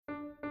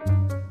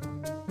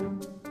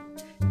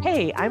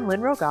Hey, I'm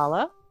Lynn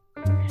Rogala.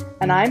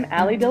 And I'm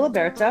Allie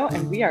Diliberto,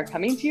 and we are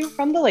coming to you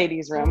from the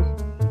ladies' room.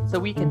 So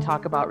we can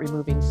talk about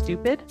removing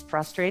stupid,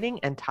 frustrating,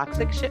 and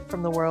toxic shit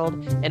from the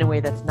world in a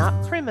way that's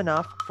not prim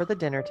enough for the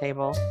dinner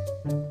table.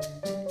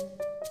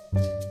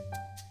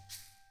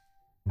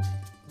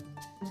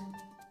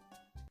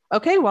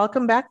 Okay,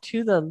 welcome back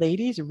to the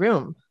ladies'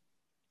 room.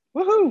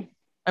 Woohoo!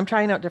 I'm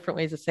trying out different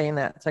ways of saying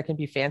that so I can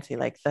be fancy,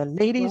 like the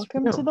ladies'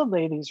 Welcome room. to the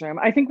ladies' room.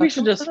 I think we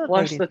should just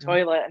flush the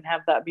toilet and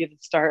have that be the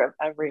start of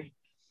every.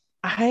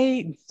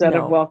 Instead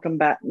of welcome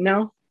back.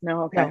 No,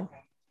 okay.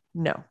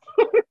 No.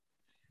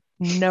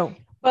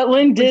 But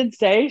Lynn did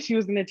say she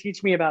was going to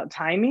teach me about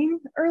timing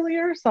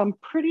earlier, so I'm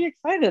pretty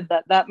excited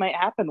that that might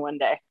happen one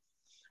day.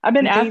 I've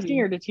been asking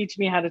her to teach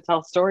me how to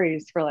tell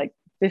stories for like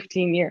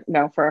 15 years.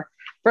 No, for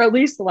at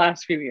least the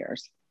last few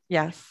years.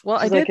 Yes. Well,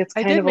 I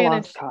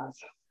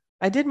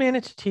did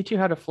manage to teach you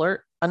how to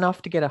flirt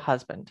enough to get a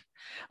husband.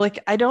 Like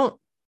I don't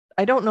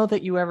know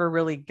that you ever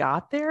really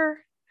got there,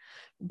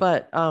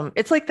 but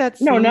it's like that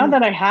scene. No, now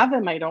that I have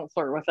him, I don't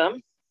flirt with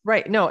him.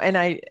 Right. No,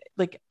 and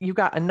you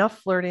got enough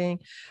flirting.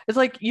 It's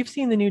like you've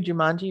seen the new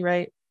Jumanji,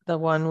 right? The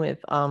one with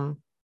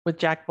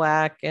Jack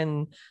Black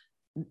and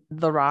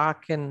The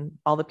Rock and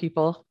all the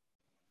people.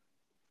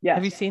 Yeah.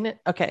 Have you seen it?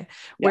 Okay.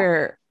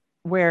 Yeah.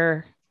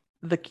 Where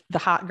the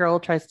hot girl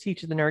tries to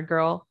teach the nerd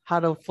girl how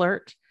to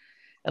flirt.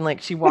 And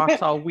like she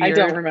walks all weird.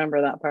 I don't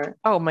remember that part.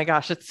 Oh my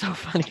gosh, it's so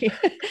funny.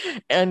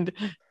 And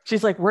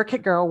she's like, work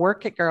it,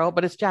 girl.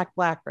 But it's Jack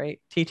Black, right?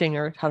 Teaching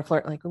her how to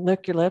flirt, like,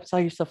 lick your lips. Oh,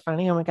 you're so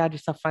funny. Oh my God, you're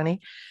so funny.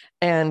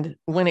 And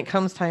when it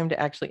comes time to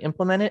actually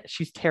implement it,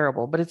 she's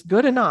terrible, but it's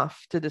good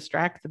enough to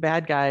distract the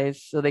bad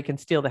guys so they can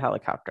steal the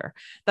helicopter.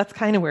 That's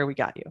kind of where we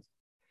got you.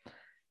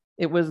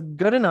 It was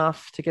good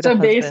enough to get so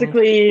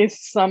basically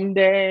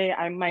someday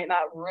I might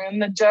not ruin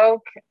the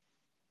joke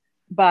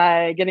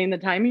by getting the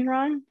timing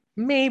wrong.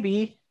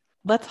 Maybe.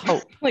 Let's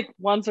hope. Like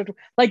once or twice.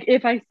 Like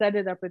if I set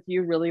it up with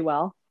you really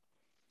well.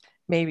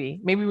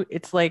 Maybe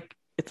it's like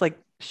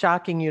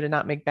shocking you to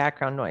not make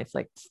background noise.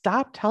 Like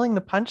stop telling the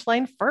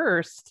punchline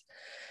first.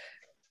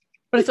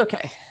 But it's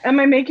okay. Am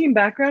I making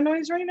background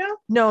noise right now?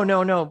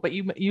 No. But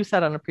you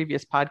said on a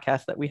previous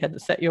podcast that we had to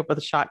set you up with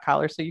a shot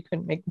collar so you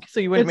wouldn't make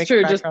it's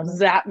true. Just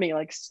zap me,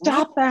 like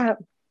stop that.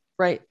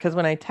 Right. Because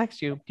when I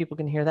text you, people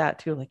can hear that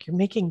too. Like you're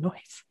making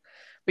noise.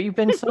 But you've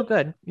been so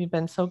good.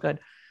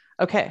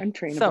 Okay. I'm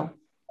trainable. So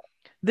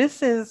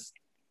this is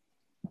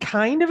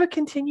kind of a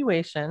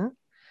continuation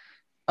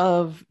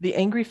of the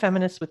angry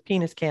feminists with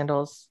penis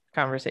candles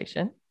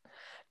conversation.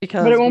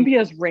 But it won't be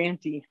as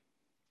ranty.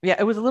 Yeah,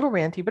 it was a little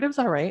ranty, but it was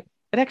all right.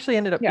 It actually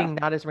ended up being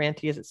not as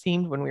ranty as it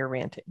seemed when we were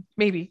ranting.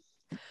 Maybe.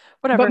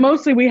 Whatever. But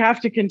mostly we have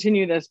to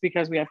continue this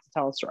because we have to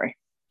tell a story.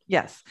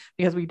 Yes,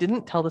 because we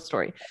didn't tell the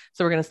story.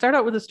 So we're going to start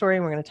out with a story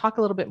and we're going to talk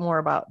a little bit more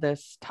about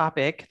this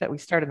topic that we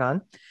started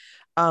on.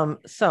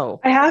 So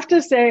I have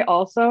to say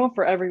also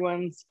for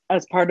everyone's,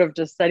 as part of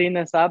just setting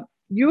this up,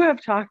 you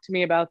have talked to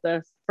me about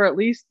this for at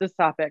least this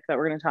topic that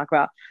we're going to talk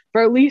about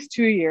for at least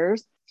 2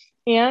 years.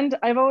 And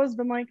I've always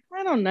been like,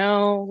 I don't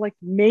know, like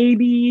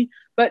maybe,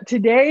 but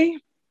today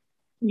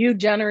you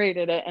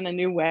generated it in a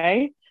new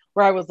way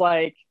where I was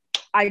like,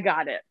 I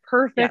got it.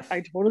 Perfect. Yes.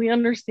 I totally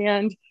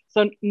understand.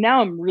 So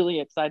now I'm really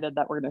excited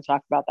that we're going to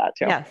talk about that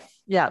too. Yes.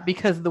 Yeah.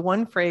 Because the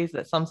one phrase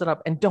that sums it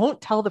up, and don't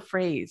tell the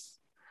phrase.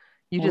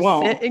 You just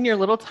sit in your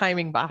little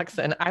timing box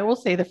and I will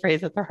say the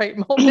phrase at the right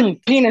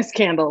moment. Penis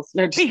candles.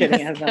 No, just kidding.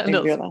 It has nothing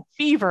to do with that.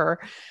 Fever.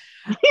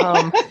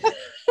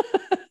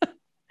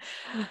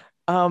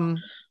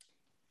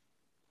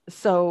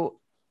 So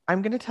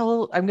I'm going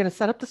to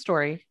set up the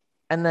story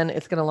and then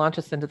it's going to launch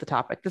us into the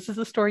topic. This is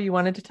the story you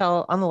wanted to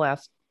tell on the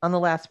last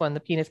one,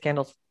 the Penis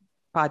Candles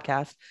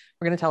podcast.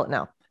 We're going to tell it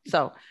now.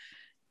 So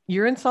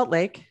you're in Salt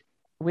Lake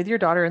with your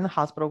daughter in the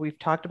hospital. We've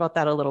talked about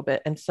that a little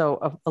bit. And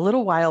so a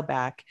little while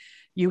back,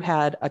 you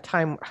had a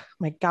time, oh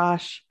my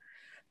gosh,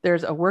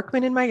 there's a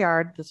workman in my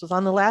yard. This was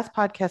on the last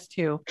podcast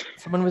too.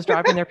 Someone was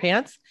dropping their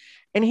pants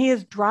and he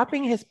is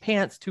dropping his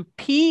pants to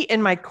pee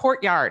in my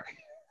courtyard.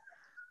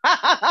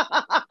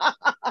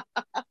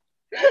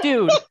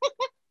 Dude,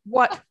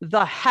 what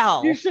the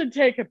hell? You should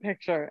take a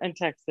picture and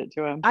text it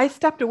to him. I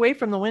stepped away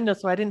from the window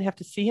so I didn't have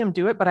to see him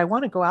do it, but I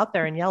want to go out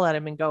there and yell at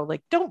him and go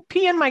like, don't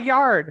pee in my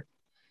yard.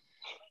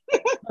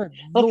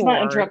 Let's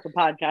not interrupt the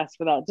podcast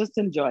for that. Just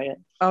enjoy it.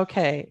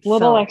 Okay. A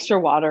little extra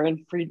water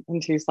in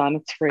Tucson.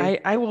 It's free.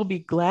 I will be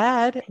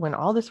glad when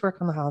all this work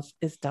on the house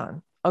is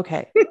done.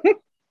 Okay.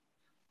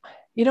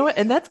 You know what?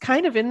 And that's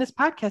kind of in this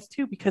podcast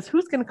too, because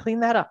who's going to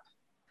clean that up?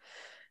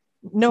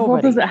 Nobody.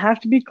 Well, does it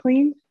have to be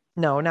clean?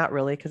 No, not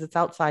really, because it's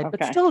outside. Okay.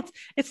 But still,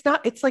 it's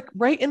not. It's like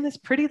right in this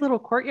pretty little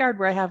courtyard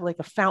where I have like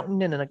a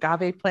fountain and an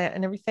agave plant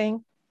and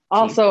everything.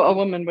 Also, a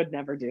woman would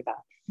never do that.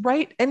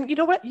 Right. And you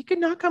know what? You can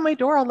knock on my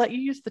door. I'll let you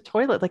use the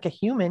toilet like a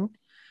human.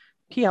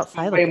 Pee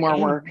outside. Way more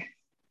work.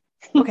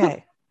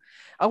 Okay.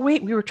 Oh,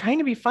 wait. We were trying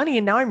to be funny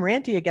and now I'm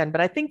ranty again, but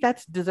I think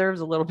that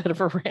deserves a little bit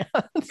of a rant.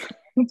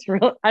 It's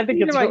real. I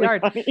think it's really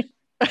funny.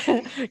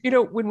 You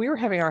know, when we were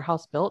having our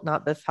house built,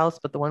 not this house,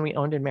 but the one we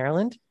owned in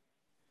Maryland,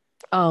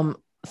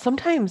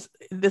 sometimes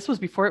this was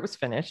before it was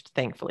finished,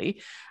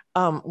 thankfully.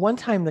 One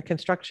time the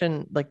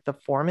construction, like the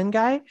foreman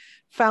guy,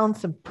 found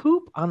some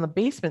poop on the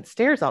basement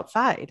stairs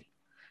outside.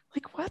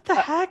 Like, what the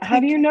heck? How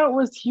do you know it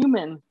was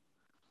human?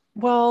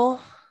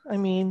 Well, I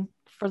mean,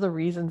 for the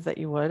reasons that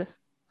you would.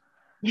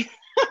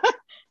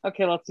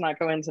 Okay, let's not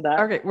go into that.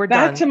 Okay, we're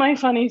Back done. to my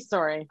funny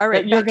story All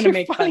right, that you're back going to to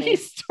your make funny funny.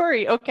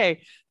 story.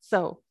 Okay,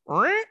 so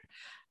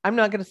I'm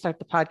not going to start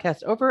the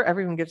podcast over.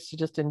 Everyone gets to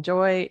just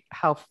enjoy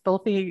how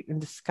filthy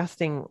and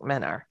disgusting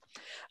men are.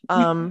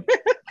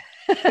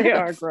 They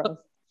are so, gross.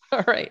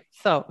 all right,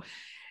 so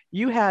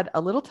you had a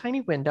little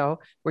tiny window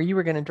where you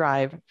were going to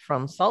drive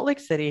from Salt Lake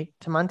City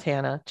to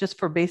Montana just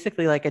for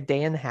basically like a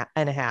day and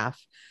a half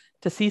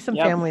to see some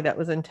Yep. family that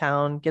was in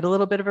town, get a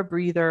little bit of a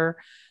breather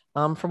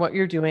from what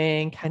you're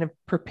doing, kind of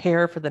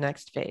prepare for the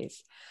next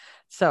phase.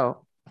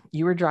 So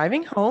you were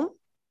driving home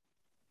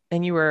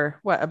and you were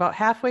what, about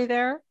halfway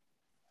there?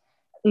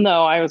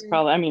 No, I was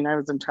probably, I mean, I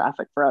was in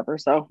traffic forever.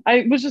 So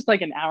I was just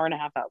like an hour and a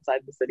half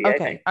outside the city, I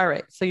Okay. think. All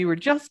right. So you were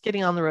just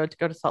getting on the road to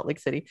go to Salt Lake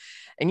City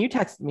and you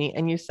texted me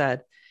and you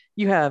said,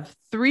 you have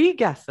 3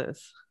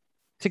 guesses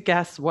to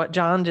guess what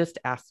John just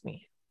asked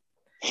me.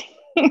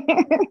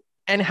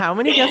 And how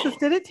many guesses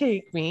did it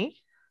take me?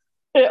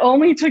 It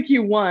only took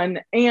you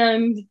one.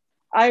 And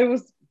I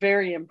was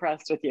very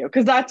impressed with you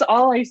because that's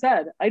all I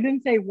said. I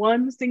didn't say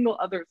one single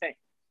other thing.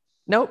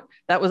 Nope.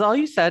 That was all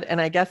you said. And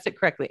I guessed it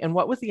correctly. And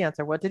what was the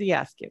answer? What did he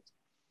ask you?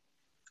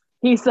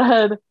 He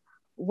said,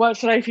 "What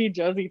should I feed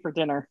Josie for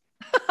dinner?"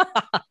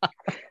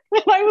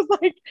 And I was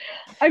like,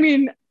 I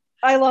mean,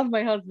 I love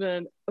my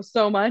husband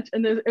so much.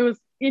 And it was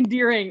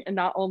endearing and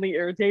not only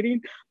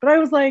irritating, but I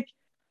was like,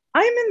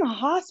 I'm in the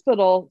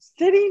hospital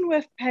sitting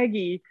with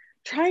Peggy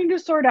trying to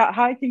sort out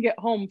how I can get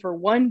home for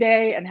one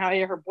day and how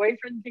her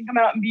boyfriend can come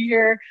out and be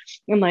here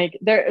and like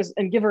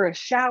and give her a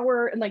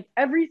shower and like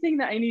everything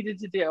that I needed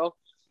to do.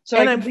 So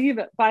and I could leave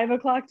at 5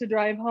 o'clock to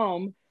drive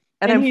home.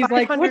 And And I'm he's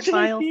like, what 500 should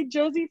I miles. feed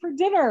Josie for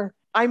dinner?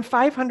 I'm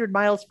 500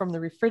 miles from the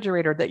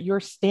refrigerator that you're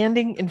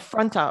standing in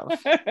front of.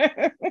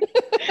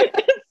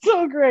 It's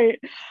so great.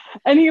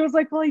 And he was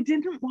like, well, I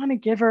didn't want to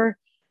give her,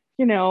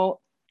 you know,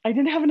 I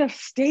didn't have enough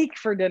steak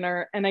for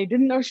dinner and I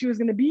didn't know she was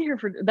going to be here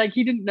for, like,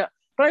 he didn't know.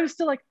 But I was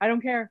still like, I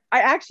don't care.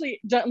 I actually,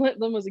 John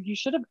Littlin was like, you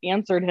should have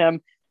answered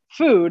him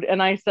food.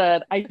 And I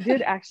said, I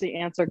did actually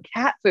answer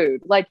cat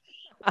food. Like,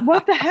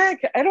 what the heck?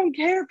 I don't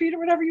care. Feed her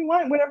whatever you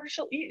want, whatever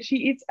she'll eat. She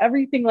eats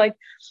everything. Like,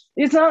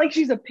 it's not like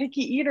she's a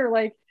picky eater.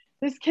 Like,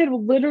 this kid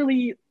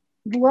literally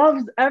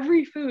loves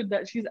every food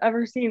that she's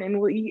ever seen and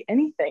will eat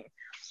anything.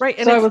 Right.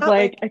 And so I was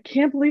like, I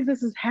can't believe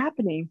this is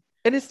happening.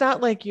 And it's not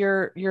like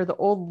you're the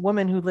old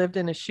woman who lived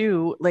in a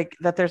shoe, like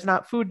that there's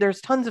not food. There's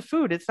tons of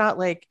food. It's not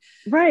like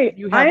right.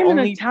 You have I'm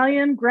only... an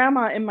Italian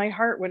grandma in my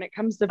heart when it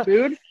comes to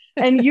food.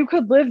 And you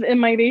could live in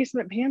my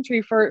basement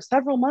pantry for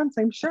several months,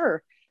 I'm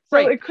sure. So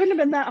right. It couldn't have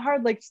been that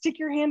hard. Like, stick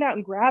your hand out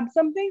and grab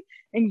something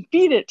and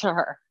feed it to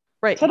her.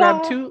 Right.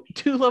 Ta-da! Grab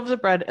two loaves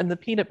of bread and the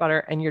peanut butter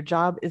and your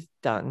job is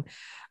done.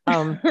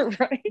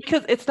 Right.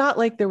 Because it's not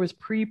like there was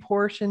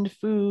pre-portioned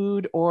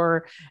food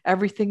or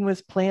everything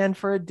was planned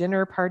for a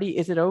dinner party.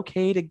 Is it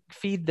okay to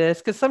feed this?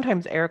 Because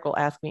sometimes Eric will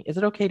ask me, is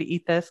it okay to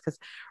eat this? Because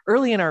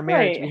early in our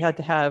marriage, we had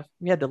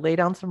to lay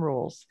down some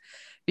rules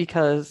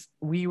because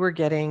we were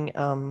getting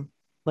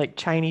like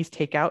Chinese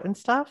takeout and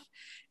stuff.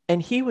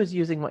 And he was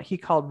using what he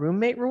called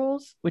roommate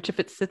rules, which if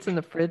it sits in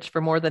the fridge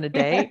for more than a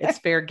day, it's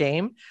fair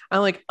game.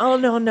 I'm like, oh,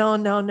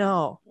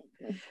 no.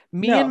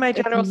 Me and my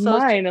general it's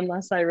mine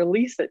unless I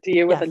release it to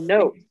you with a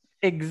note.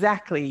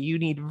 Exactly. You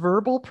need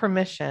verbal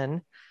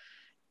permission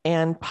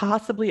and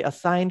possibly a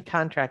signed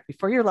contract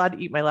before you're allowed to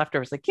eat my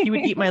leftovers. Like, he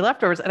would eat my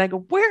leftovers and I go,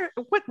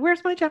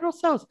 where's my general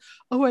sauce?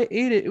 Oh, I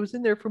ate it. It was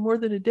in there for more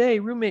than a day.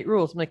 Roommate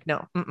rules. I'm like,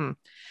 no.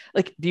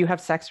 Like, do you have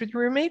sex with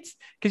your roommates?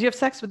 Because you have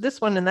sex with this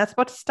one and that's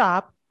about to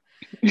stop.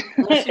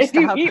 If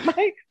you eat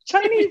my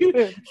Chinese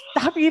food.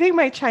 Stop eating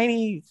my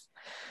Chinese.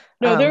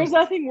 No, there's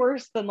nothing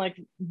worse than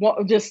like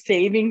just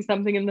saving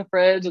something in the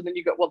fridge and then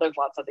you go, well, there's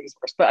lots of things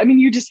worse. But I mean,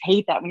 you just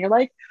hate that when you're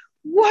like,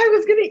 well, I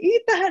was going to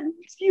eat that and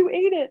you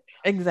ate it.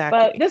 Exactly.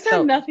 But this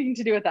had nothing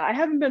to do with that. I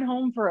haven't been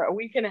home for a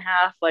week and a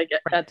half, like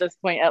at this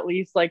point, at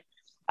least. Like,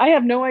 I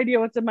have no idea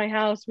what's in my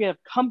house. We have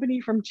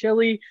company from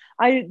Chile.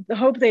 I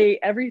hope they ate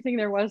everything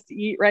there was to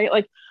eat, right?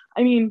 Like,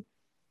 I mean,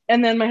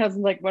 and then my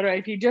husband's like, what do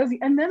I feed Josie?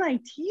 And then I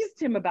teased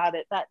him about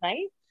it that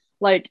night.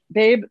 Like,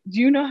 babe,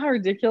 do you know how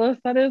ridiculous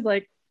that is?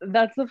 Like,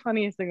 that's the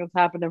funniest thing that's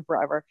happened in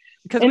forever.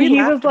 Because we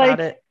laughed about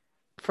it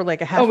for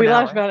like a half an hour. We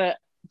laughed about it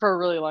for a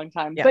really long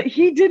time. Yeah. But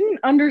he didn't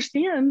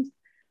understand.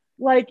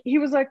 Like, he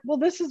was like, well,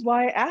 this is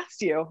why I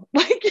asked you.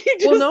 Like, he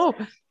just... Well,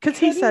 no, because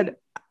he said,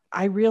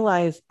 I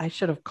realized I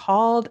should have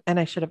called and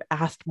I should have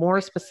asked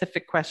more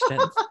specific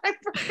questions. I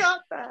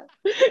forgot that.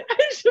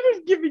 I should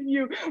have given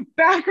you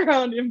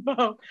background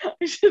info.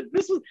 This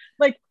was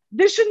like,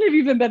 this shouldn't have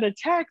even been a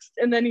text.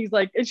 And then he's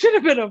like, it should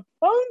have been a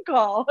phone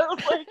call. I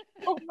was like,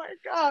 oh my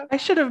God. I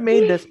should have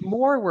made this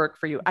more work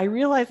for you. I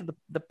realized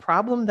the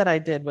problem that I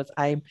did was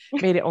I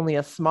made it only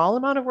a small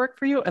amount of work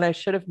for you, and I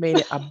should have made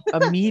it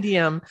a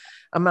medium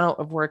amount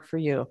of work for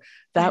you. I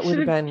That would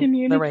should have have been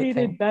the right communicated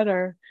thing.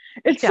 better.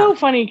 It's Yeah. so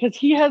funny because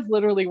he has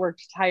literally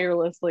worked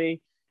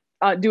tirelessly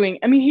doing,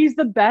 I mean, he's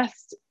the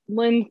best.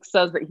 Lynn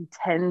says that he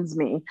tends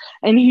me,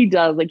 and he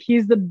does. Like,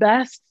 he's the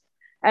best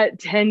at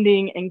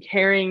tending and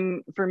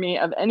caring for me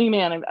of any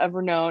man I've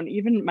ever known,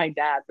 even my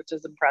dad, which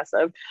is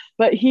impressive.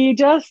 But he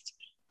just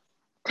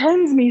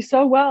tends me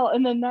so well.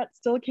 And then that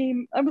still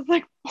came, I was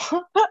like,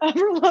 what the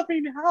ever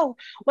loving hell?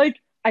 Like,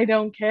 I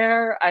don't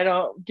care. I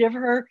don't give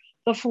her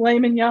the filet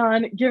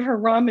mignon, give her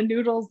ramen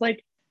noodles.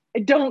 Like, I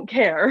don't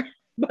care.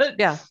 But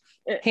Yeah.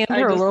 Hand I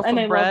her a just, loaf and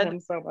of I love bread him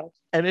so much.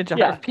 and a jar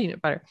Yeah. of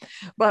peanut butter.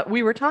 But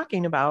we were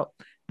talking about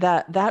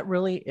that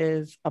really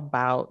is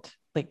about,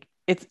 like,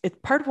 it's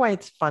part of why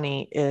it's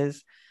funny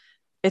is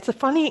it's a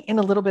funny in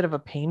a little bit of a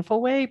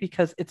painful way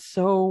because it's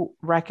so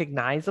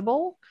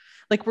recognizable.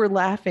 Like, we're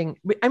laughing.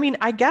 I mean,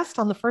 I guessed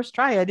on the first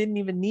try. I didn't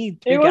even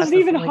need three It wasn't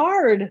guesses. even I'm like,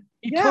 hard.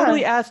 he Yeah.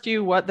 totally asked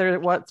you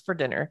what's for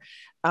dinner.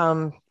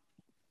 Um,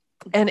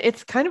 and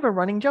it's kind of a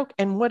running joke.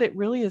 And what it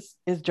really is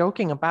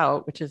joking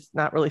about, which is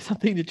not really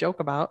something to joke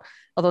about,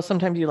 although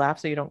sometimes you laugh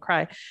so you don't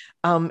cry,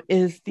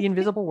 is the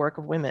invisible work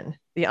of women,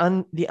 the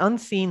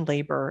unseen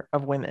labor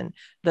of women,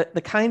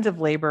 the kinds of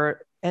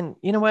labor. And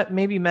you know what?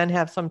 Maybe men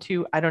have some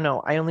too. I don't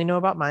know. I only know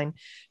about mine,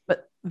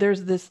 but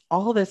there's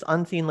all this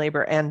unseen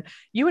labor. And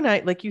you and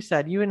I, like you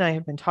said, you and I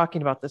have been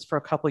talking about this for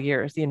a couple of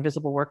years, the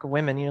invisible work of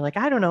women. You're like,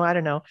 I don't know. I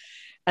don't know.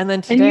 And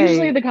then And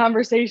usually today, the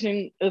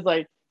conversation is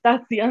like,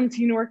 that's the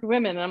unseen work of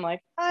women. And I'm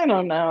like, I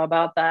don't know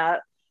about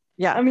that.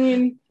 yeah, I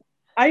mean,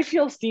 I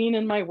feel seen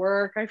in my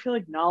work. I feel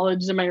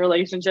acknowledged in my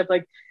relationship.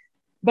 Like,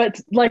 but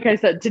like I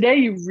said, today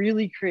you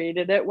really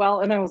created it well.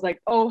 And I was like,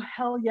 oh,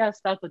 hell yes,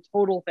 that's a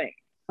total thing.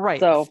 right.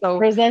 So So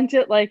present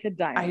it like a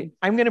diamond.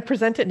 I'm going to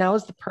present it now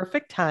as the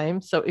perfect time.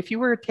 So if you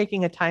were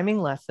taking a timing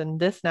lesson,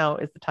 this now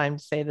is the time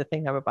to say the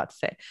thing I'm about to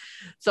say.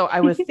 So I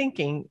was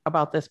thinking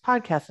about this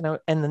podcast,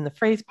 and then the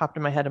phrase popped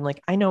in my head. I'm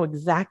like, I know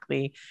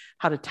exactly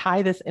how to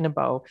tie this in a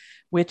bow,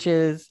 which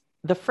is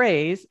the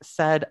phrase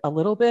said a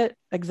little bit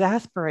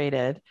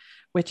exasperated,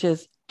 which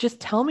is just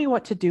tell me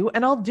what to do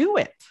and I'll do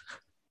it.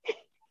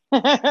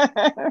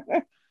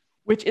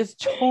 Which is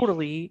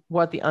totally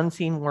what the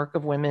unseen work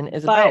of women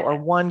is about, by or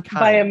one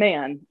by a kind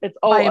man. It's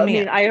by oh, a I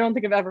mean, man. I don't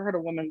think I've ever heard a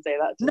woman say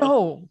that too.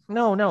 No,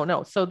 no, no,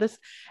 no. So this,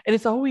 and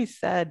it's always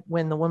said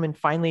when the woman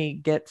finally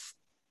gets,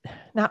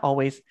 not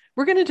always,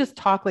 we're going to just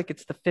talk like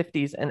it's the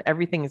 50s and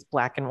everything is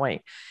black and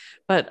white.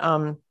 But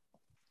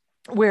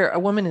where a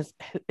woman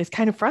is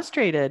kind of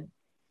frustrated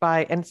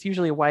by, and it's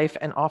usually a wife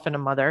and often a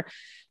mother,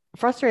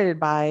 frustrated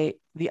by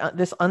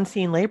this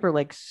unseen labor,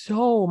 like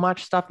so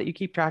much stuff that you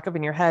keep track of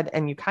in your head,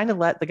 and you kind of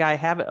let the guy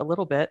have it a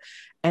little bit,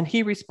 and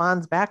he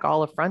responds back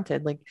all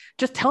affronted, like,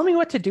 just tell me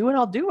what to do and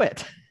I'll do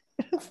it.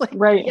 It's like,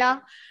 Right. yeah,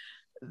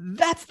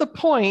 that's the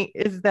point,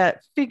 is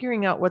that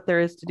figuring out what there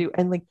is to do.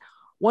 And like,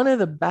 one of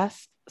the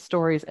best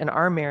stories in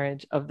our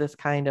marriage of this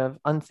kind of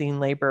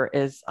unseen labor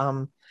is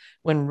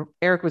when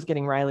Eric was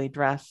getting Riley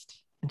dressed,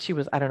 and she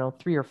was, I don't know,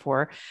 3 or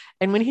 4.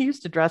 And when he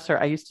used to dress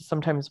her, I used to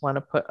sometimes want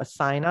to put a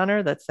sign on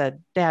her that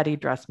said, Daddy,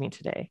 dress me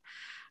today.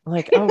 I'm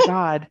like, oh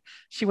God.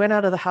 She went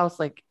out of the house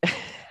like,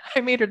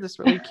 I made her this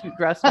really cute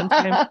dress one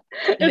time,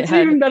 and it It's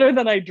had, even better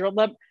than I drilled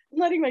up. I'm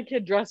letting my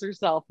kid dress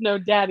herself. No,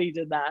 daddy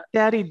did that.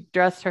 Daddy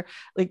dressed her.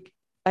 Like,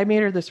 I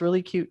made her this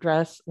really cute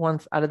dress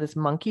once out of this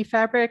monkey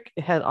fabric.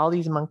 It had all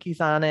these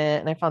monkeys on it.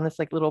 And I found this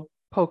like little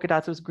polka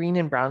dots. It was green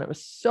and brown. It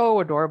was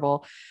so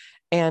adorable.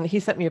 And he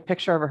sent me a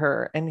picture of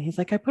her, and he's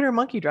like, I put her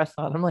monkey dress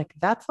on. I'm like,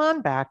 that's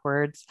on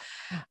backwards.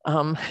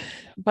 Um,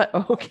 but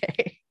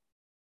okay.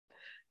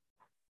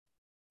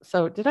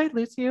 So did I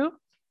lose you?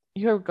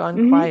 You have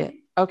gone quiet.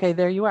 Mm-hmm. Okay,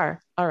 there you are.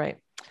 All right.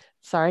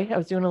 Sorry, I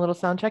was doing a little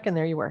sound check and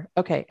there you were.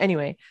 Okay.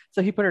 Anyway,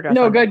 so he put her dress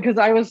No, on. good, because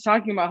I was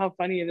talking about how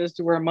funny it is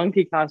to wear a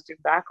monkey costume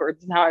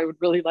backwards and how I would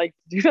really like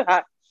to do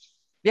that.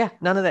 Yeah,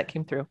 none of that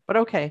came through. But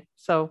okay.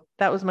 So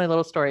that was my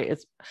little story.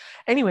 It's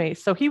anyway,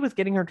 so he was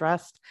getting her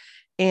dressed,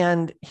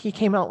 and he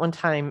came out one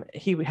time.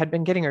 He had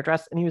been getting her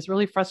dressed and he was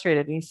really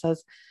frustrated. And he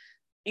says,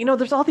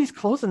 there's all these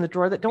clothes in the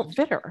drawer that don't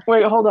fit her.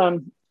 Wait, hold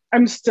on.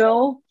 I'm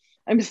still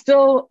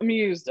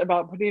amused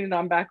about putting it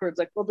on backwards.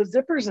 Like, well, the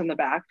zipper's in the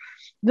back.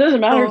 It doesn't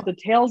matter if Oh, the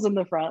tail's in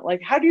the front.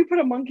 Like, how do you put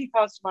a monkey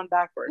costume on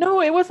backwards?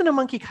 no, it wasn't a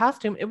monkey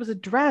costume. It was a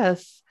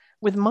dress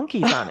with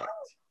monkeys on it.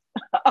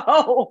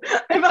 Oh,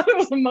 I thought it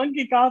was a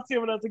monkey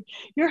costume, and I was like,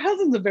 your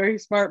husband's a very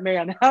smart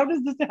man. How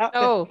does this happen?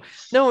 Oh,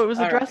 no, it was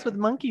a All dress right. with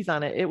monkeys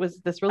on it. It was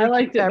this I really cute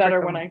liked it fabric.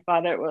 better when I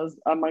thought it was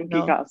a monkey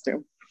No,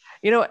 costume.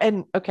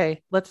 and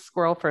okay, let's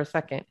squirrel for a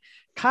second.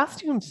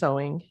 Costume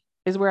sewing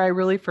is where I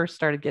really first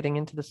started getting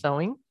into the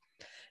sewing,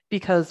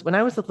 because when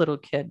I was a little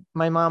kid,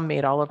 my mom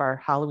made all of our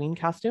Halloween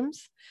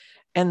costumes.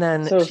 And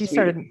then So she sweet.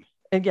 started,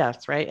 and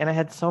yes, right. And I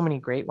had so many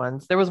great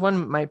ones. There was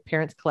one my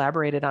parents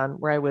collaborated on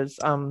where I was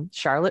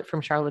Charlotte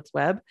from Charlotte's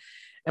Web.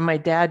 And my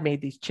dad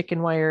made these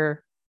chicken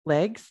wire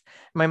legs.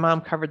 My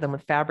mom covered them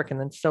with fabric and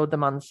then sewed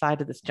them on the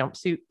side of this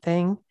jumpsuit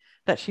thing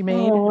that she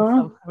made. And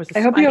Oh, so I was a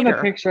I hope you have a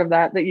spider. picture of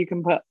that you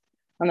can put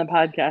on the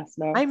podcast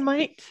I notes.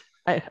 might,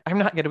 I'm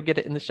not going to get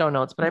it in the show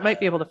notes, but I might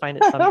be able to find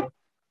it someday.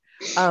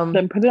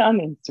 Then put it on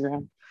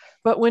Instagram.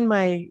 But when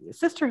my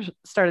sister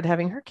started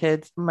having her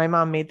kids, my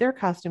mom made their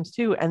costumes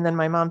too. And then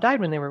my mom died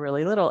when they were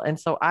really little. And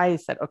so I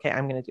said, okay,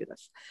 I'm going to do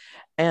this.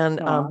 And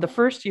the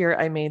first year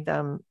I made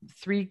them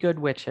 3 good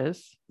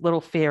witches,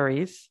 little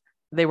fairies.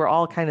 They were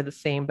all kind of the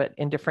same, but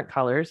in different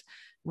colors,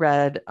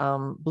 red,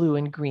 blue,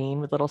 and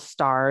green with little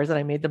stars. And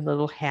I made them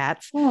little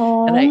hats.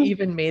 Aww. And I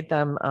even made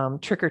them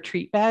trick or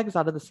treat bags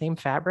out of the same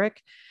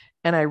fabric.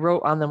 And I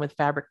wrote on them with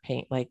fabric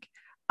paint, like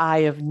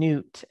Eye of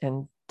Newt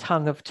and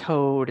Tongue of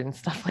Toad and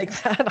stuff like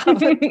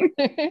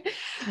that.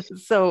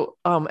 So,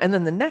 and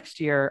then the next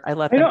year I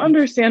let I them don't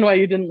understand why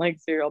you didn't like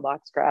cereal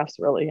box crafts,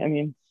 really. I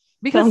mean,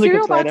 because sounds like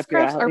cereal it's right box up your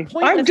crafts are alley.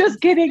 pointless. I'm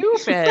just kidding.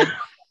 Stupid.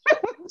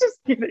 I'm just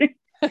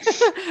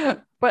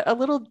kidding. But a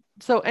little,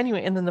 so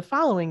anyway, and then the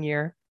following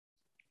year,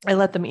 I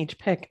let them each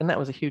pick, and that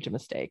was a huge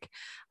mistake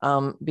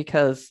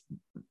because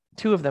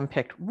 2 of them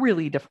picked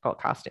really difficult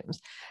costumes.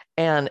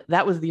 And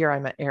that was the year I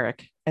met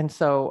Eric. And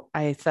so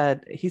he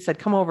said,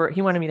 come over.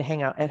 He wanted me to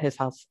hang out at his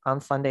house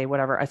on Sunday,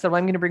 whatever. I said, well,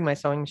 I'm going to bring my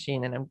sewing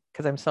machine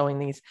because I'm sewing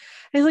these.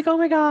 And he's like, oh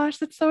my gosh,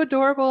 that's so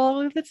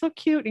adorable. That's so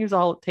cute. And he was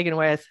all taken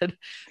away. I said,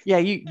 yeah,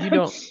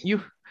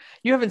 you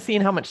haven't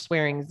seen how much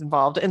swearing is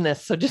involved in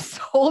this. So just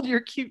hold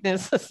your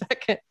cuteness a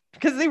second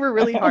because they were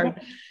really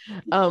hard.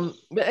 But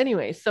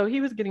anyway, so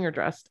he was getting her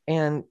dressed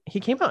and he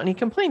came out and he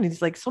complained.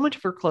 He's like, so much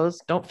of her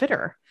clothes don't fit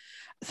her.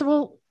 So,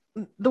 well,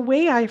 the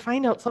way I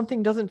find out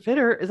something doesn't fit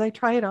her is I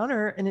try it on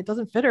her and it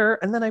doesn't fit her.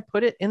 And then I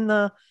put it in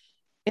the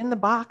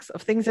box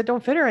of things that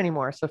don't fit her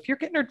anymore. So if you're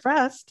getting her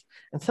dressed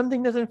and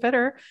something doesn't fit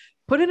her,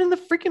 put it in the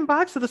freaking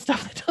box of the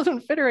stuff that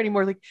doesn't fit her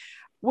anymore. Like,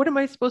 what am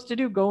I supposed to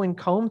do? Go and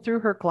comb through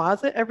her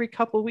closet every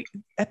couple of weeks?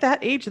 At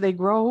that age, they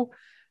grow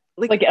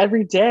like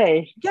every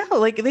day. Yeah,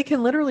 like they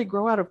can literally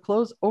grow out of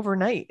clothes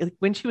overnight. Like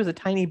when she was a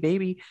tiny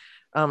baby,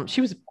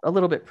 she was a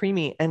little bit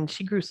preemie, and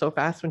she grew so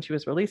fast when she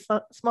was really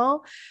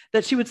small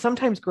that she would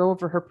sometimes grow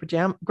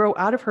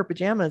out of her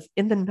pajamas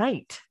in the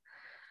night.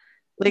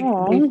 Like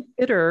they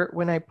fit her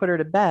when I put her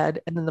to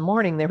bed, and in the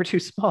morning they were too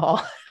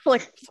small.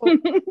 Like, so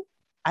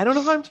I don't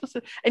know how I'm supposed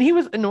to. And he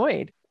was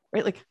annoyed,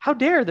 right? Like, how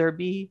dare there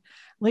be,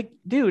 like,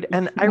 dude?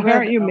 And Why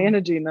aren't you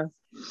managing this?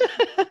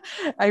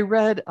 I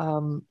read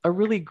a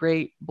really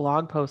great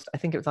blog post. I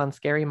think it was on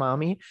Scary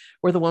Mommy,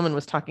 where the woman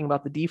was talking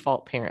about the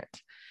default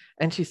parent.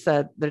 And she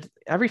said that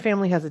every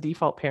family has a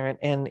default parent.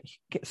 And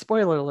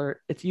spoiler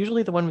alert, it's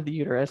usually the one with the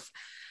uterus.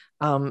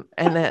 And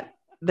that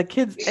the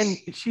kids, and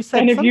she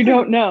said, and if you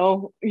don't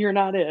know, you're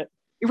not it.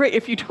 Right.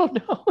 If you don't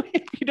know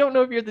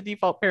if you're the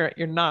default parent,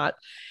 you're not.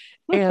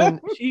 And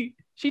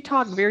she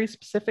talked very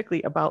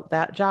specifically about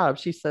that job.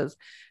 She says,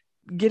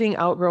 getting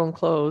outgrown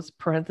clothes,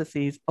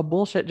 parentheses, a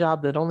bullshit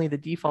job that only the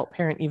default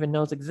parent even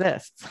knows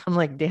exists. I'm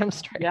like, damn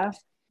straight. Yeah.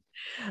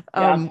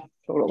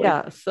 Totally.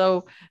 Yeah.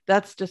 So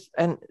that's just,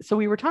 and so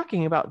we were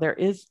talking about there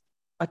is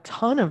a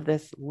ton of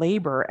this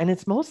labor and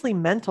it's mostly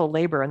mental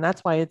labor. And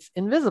that's why it's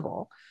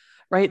invisible,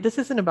 right? This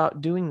isn't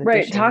about doing the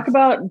dishes. Talk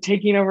about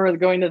taking over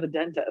going to the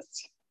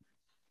dentist.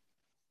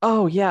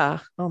 Oh yeah.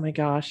 Oh my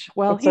gosh.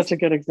 Well, that's such a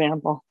good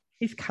example.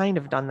 He's kind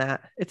of done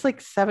that. It's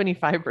like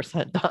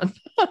 75% done.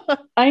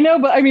 I know,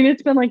 but I mean,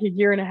 it's been like a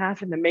year and a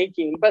half in the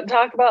making. But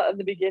talk about at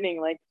the beginning,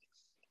 like,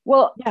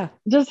 well, yeah,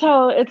 just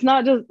how it's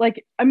not just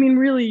like, I mean,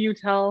 really, you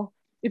tell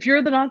if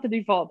you're not the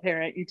default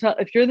parent,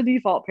 if you're the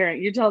default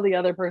parent, you tell the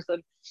other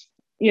person,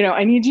 you know,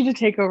 I need you to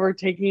take over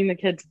taking the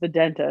kid to the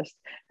dentist.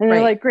 And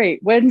they're like, great,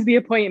 when's the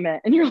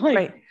appointment? And you're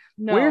like,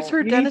 no, where's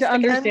her dentist? Need to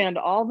understand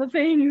all the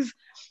things.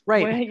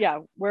 Right.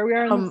 Where we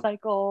are in the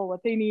cycle,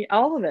 what they need,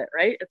 all of it,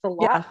 right? It's a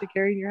lot to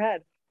carry in your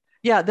head.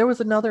 Yeah, there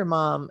was another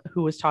mom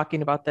who was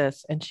talking about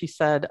this, and she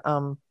said,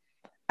 I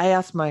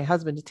asked my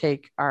husband to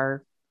take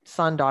our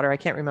daughter, I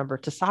can't remember,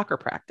 to soccer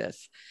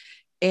practice.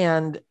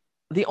 And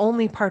the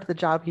only part of the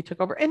job he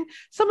took over, and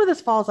some of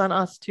this falls on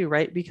us too,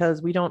 right?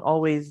 Because we don't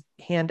always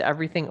hand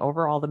everything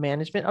over, all the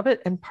management of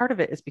it. And part of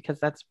it is because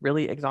that's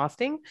really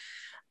exhausting.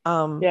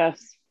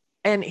 Yes.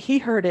 And he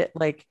heard it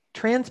like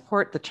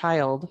transport the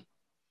child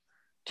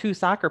to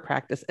soccer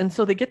practice. And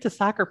so they get to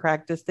soccer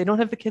practice. They don't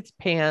have the kids'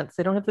 pants.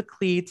 They don't have the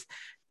cleats.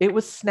 It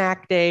was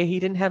snack day. He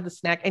didn't have the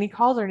snack. And he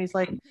calls her and he's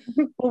like,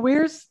 well,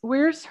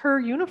 where's her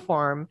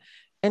uniform?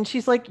 And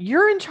she's like,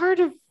 you're in charge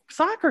of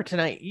soccer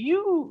tonight.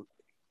 You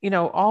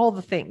know, all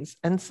the things.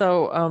 And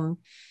so,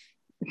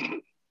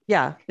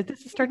 yeah,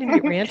 this is starting to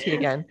get ranty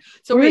again.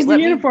 So where's the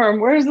uniform?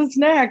 Where's the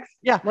snacks?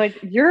 Yeah. Like,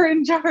 you're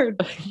in charge.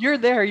 You're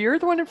there. You're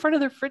the one in front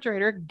of the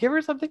refrigerator. Give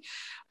her something.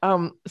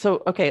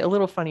 So, okay, a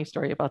little funny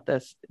story about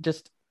this,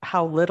 just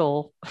how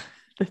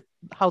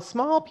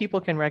small people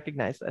can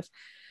recognize this.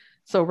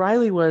 So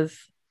Riley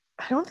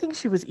I don't think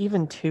she was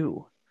even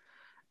 2.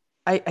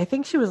 I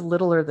think she was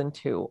littler than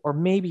 2, or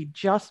maybe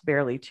just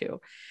barely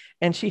 2.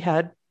 And she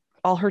had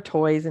all her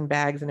toys and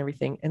bags and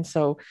everything. And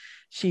so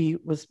she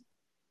was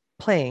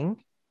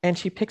playing and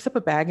she picks up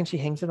a bag and she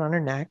hangs it on her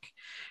neck.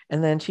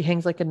 And then she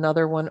hangs like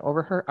another one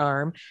over her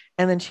arm.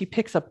 And then she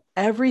picks up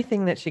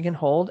everything that she can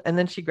hold. And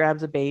then she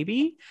grabs a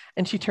baby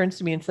and she turns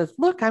to me and says,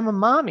 "Look, I'm a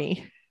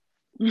mommy."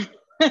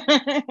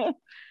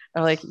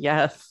 I'm like,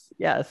 yes,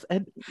 yes.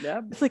 And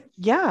Yep. it's like,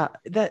 yeah,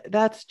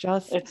 that's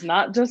just It's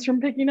not just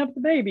from picking up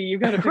the baby. You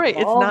got to pick right.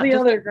 up It's all not the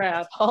just other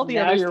crap. all the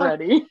Now other you're stuff.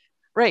 ready.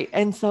 Right.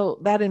 And so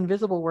that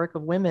invisible work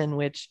of women,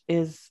 which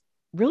is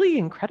really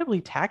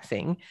incredibly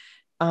taxing,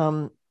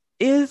 um,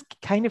 is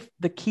kind of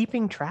the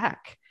keeping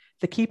track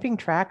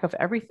of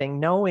everything,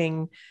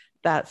 knowing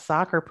that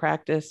soccer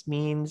practice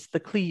means the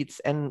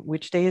cleats and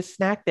which day is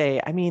snack day.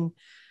 I mean,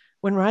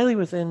 when Riley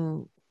was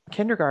in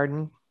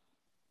kindergarten,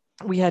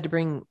 we had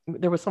to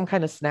there was some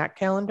kind of snack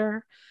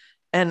calendar.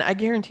 And I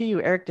guarantee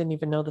you, Eric didn't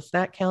even know the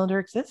snack calendar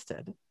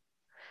existed.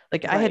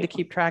 Like I had to Right.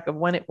 keep track of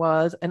when it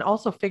was and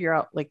also figure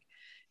out like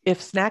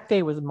if snack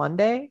day was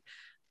Monday,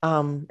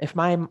 if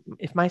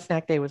my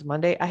snack day was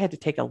Monday, I had to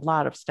take a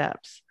lot of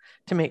steps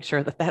to make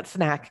sure that that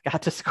snack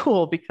got to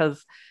school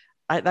because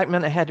that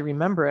meant I had to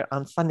remember it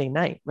on Sunday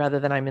night rather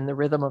than I'm in the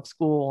rhythm of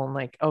school and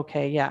like,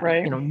 okay, yeah,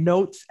 Right.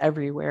 notes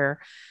everywhere.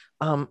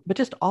 But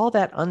just all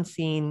that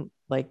unseen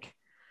like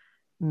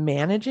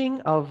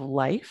managing of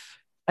life.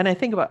 And I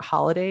think about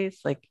holidays,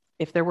 like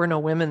if there were no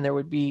women, there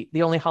would be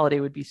the only holiday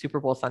would be Super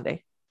Bowl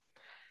Sunday.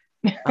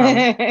 Um,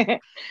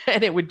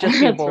 and it would just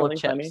be a That's bowl of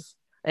really funny. chips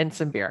and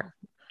some beer.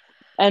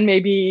 And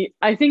maybe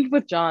I think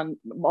with John,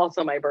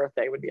 also my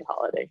birthday would be a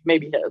holiday.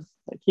 Maybe his.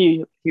 Like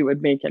he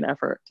would make an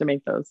effort to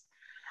make those.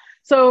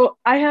 So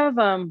I have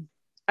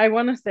I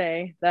want to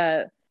say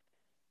that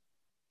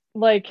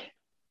like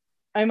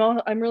I'm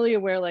really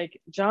aware like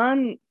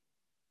John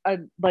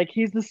like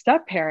he's the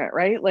step parent,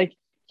 right? Like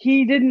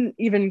he didn't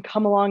even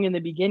come along in the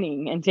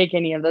beginning and take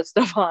any of this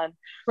stuff on.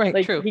 Right,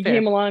 Like true, he fair.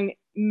 came along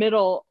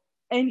middle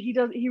and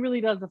he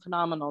really does a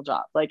phenomenal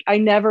job. Like I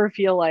never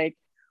feel like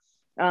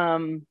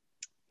um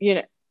you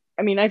know,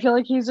 I mean, I feel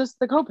like he's just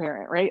the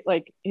co-parent, right?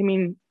 Like I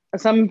mean,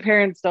 some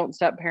parents don't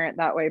step parent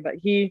that way, but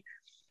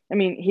I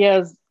mean, he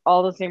has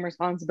all the same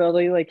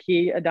responsibility. Like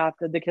he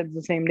adopted the kids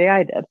the same day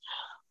I did.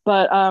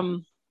 But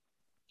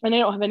and I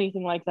don't have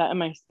anything like that in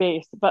my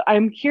space. But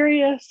I'm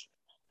curious.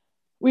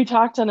 We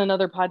talked on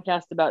another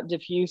podcast about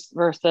diffuse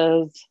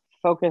versus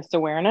focused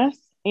awareness.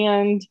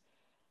 And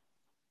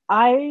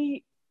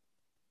I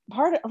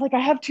part of like I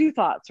have two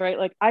thoughts, right?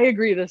 Like I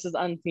agree this is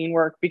unseen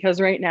work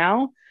because right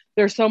now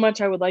there's so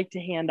much I would like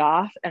to hand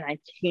off and I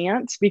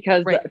can't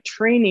because the Right.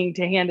 training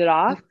to hand it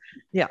off,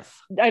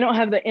 Yes. I don't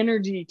have the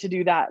energy to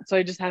do that. So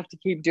I just have to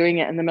keep doing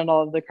it in the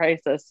middle of the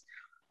crisis.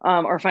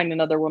 Or find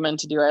another woman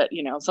to do it.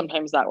 You know,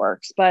 sometimes that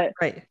works. But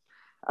Right.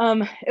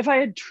 if I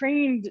had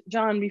trained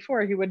John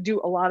before, he would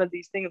do a lot of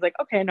these things like,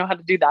 okay, I know how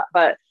to do that.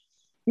 But,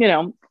 you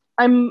know,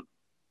 I'm,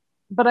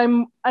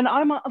 and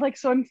I'm like,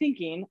 so I'm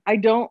thinking,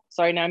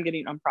 sorry, now I'm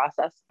getting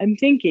unprocessed. I'm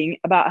thinking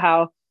about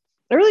how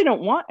I really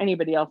don't want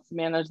anybody else to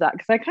manage that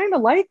because I kind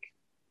of like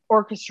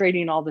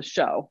orchestrating all the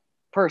show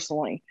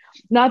personally.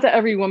 Not that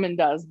every woman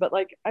does, but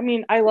like, I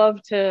mean, I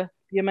love to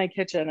be in my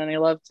kitchen and I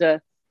love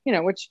to,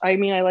 which I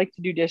mean, I like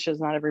to do dishes.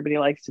 Not everybody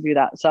likes to do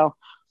that. So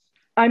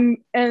I'm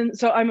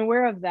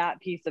aware of that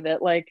piece of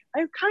it. Like I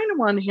kind of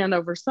want to hand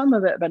over some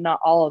of it, but not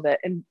all of it.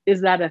 And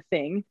is that a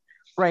thing?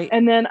 Right.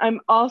 And then I'm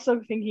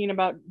also thinking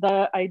about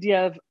the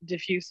idea of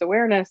diffuse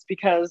awareness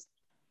because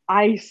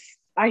I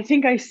I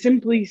think I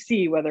simply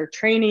see whether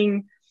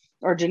training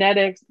or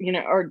genetics,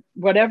 or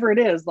whatever it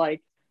is,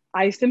 like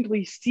I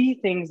simply see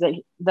things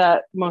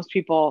that most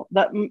people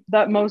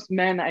that most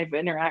men I've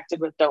interacted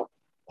with don't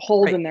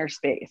hold Right. in their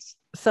space.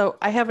 So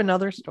I have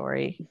another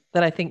story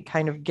that I think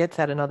kind of gets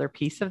at another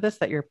piece of this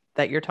that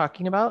you're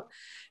talking about,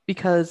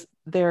 because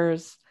there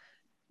is,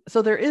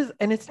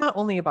 and it's not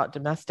only about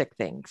domestic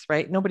things,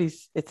 right?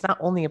 It's not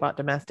only about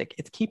domestic,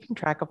 it's keeping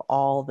track of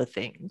all the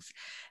things.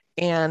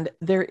 And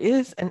there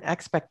is an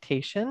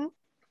expectation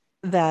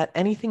that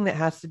anything that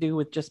has to do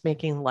with just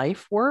making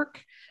life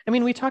work. I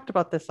mean, we talked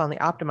about this on the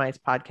Optimized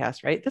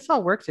podcast, right? This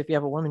all works if you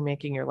have a woman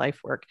making your life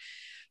work,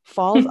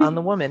 falls on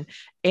the woman.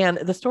 And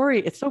the story,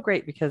 it's so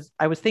great because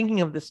I was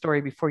thinking of this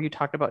story before you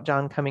talked about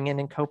John coming in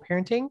and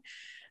co-parenting.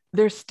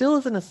 There still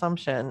is an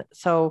assumption.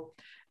 So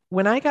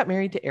when I got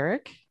married to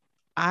Eric,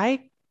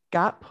 I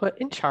got put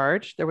in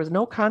charge. There was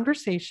no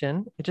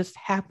conversation. It just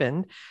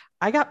happened.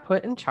 I got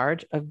put in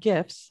charge of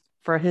gifts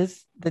for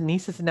the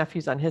nieces and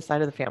nephews on his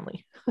side of the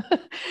family.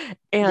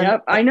 And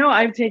yep, I know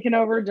I've taken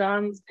over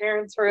John's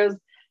parents for his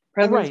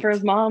presents for right.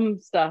 his mom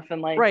stuff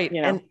and like, Right.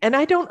 And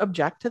I don't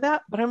object to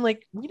that, but I'm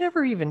like, we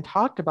never even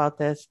talked about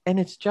this and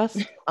it's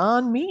just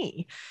on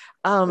me.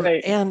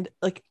 Right. And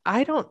like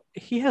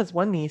he has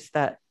one niece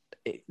that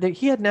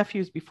he had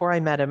nephews before I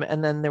met him,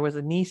 and then there was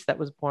a niece that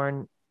was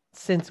born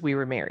since we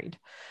were married.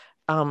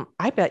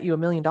 I bet you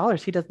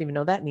 $1,000,000 he doesn't even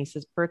know that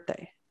niece's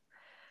birthday.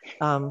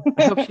 I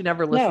hope she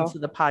never listens No. to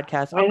the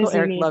podcast. Why Uncle does he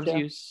Eric need loves to?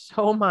 you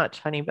so much,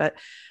 honey, but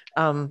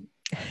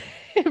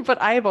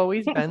but I've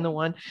always been the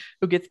one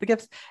who gets the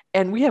gifts.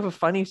 And we have a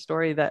funny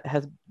story that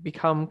has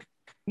become,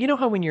 you know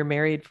how when you're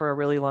married for a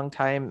really long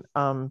time,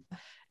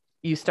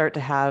 you start to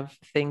have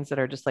things that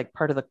are just like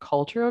part of the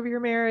culture of your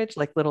marriage,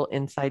 like little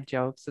inside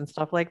jokes and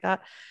stuff like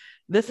that.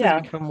 This has Yeah.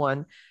 become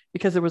one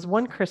because there was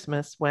one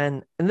Christmas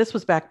when, and this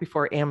was back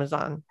before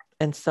Amazon.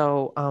 And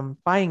so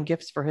buying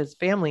gifts for his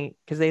family,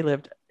 because they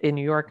lived in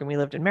New York and we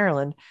lived in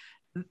Maryland,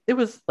 it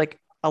was like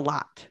a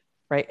lot.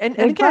 Right. And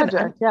Big again,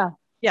 project. Yeah.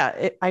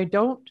 yeah, I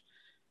don't,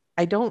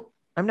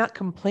 I'm not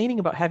complaining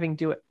about having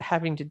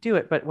to do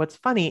it. But what's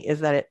funny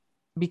is that it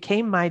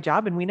became my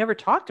job and we never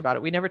talked about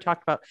it. We never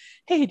talked about,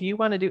 hey, do you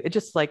want to do it?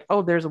 Just like,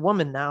 oh, there's a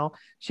woman now.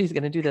 She's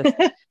going to do this.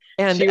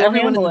 And She will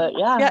everyone handle in, it.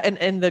 Yeah. yeah.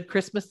 And the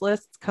Christmas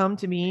lists come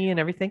to me and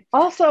everything.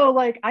 Also,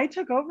 like I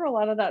took over a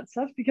lot of that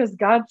stuff because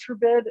God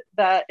forbid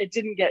that it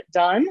didn't get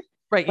done.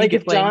 Right. You Like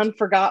get if blamed. John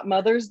forgot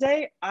Mother's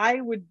Day,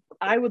 I would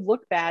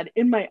look bad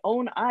in my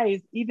own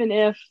eyes, even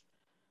if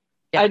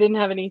Yeah. I didn't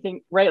have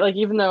anything, right? Like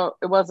even though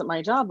it wasn't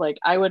my job, like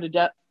I would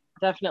have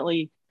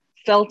definitely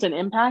felt an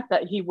impact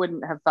that he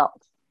wouldn't have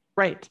felt.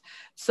 Right.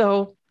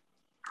 So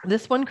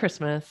this one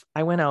Christmas,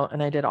 I went out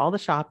and I did all the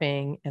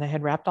shopping and I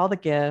had wrapped all the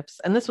gifts.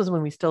 And this was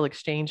when we still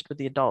exchanged with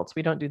the adults.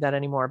 We don't do that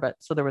anymore. But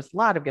so there was a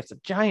lot of gifts, a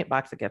giant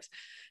box of gifts.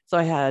 So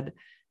I had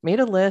made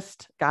a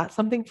list, got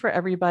something for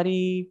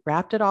everybody,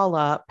 wrapped it all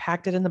up,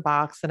 packed it in the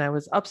box. And I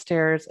was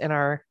upstairs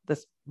in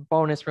this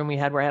bonus room we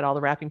had where I had all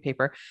the wrapping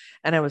paper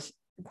and I was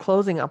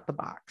closing up the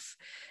box.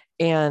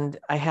 And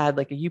I had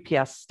like a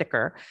UPS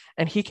sticker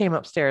and he came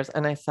upstairs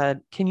and I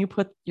said, can you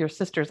put your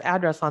sister's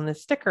address on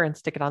this sticker and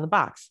stick it on the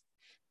box?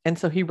 And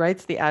so he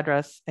writes the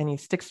address and he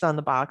sticks it on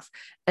the box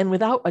and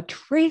without a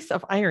trace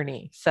of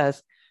irony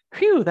says,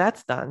 phew,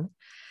 that's done.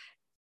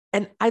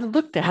 And I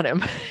looked at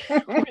him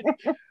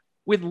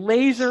with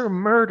laser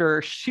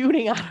murder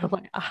shooting out of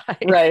my eyes.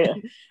 Right.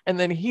 And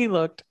then he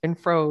looked and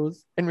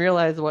froze and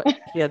realized what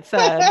he had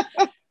said.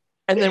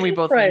 And then we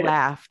both Right.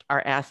 laughed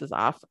our asses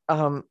off.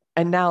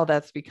 And now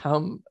that's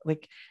become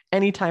like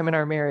anytime in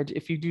our marriage,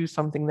 if you do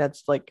something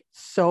that's like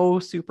so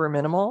super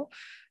minimal,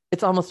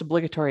 it's almost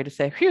obligatory to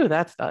say, phew,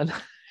 that's done.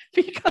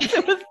 Because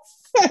it was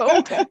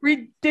so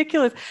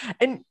ridiculous.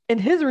 And in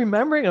his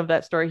remembering of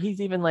that story, he's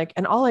even like,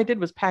 and all I did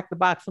was pack the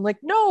box. I'm like,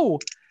 no,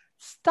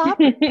 stop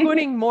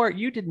putting more.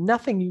 You did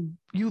nothing.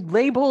 You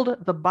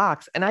labeled the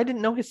box. And I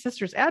didn't know his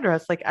sister's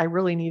address. Like I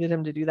really needed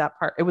him to do that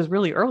part. It was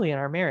really early in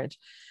our marriage.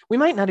 We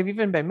might not have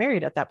even been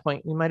married at that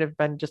point. We might have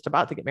been just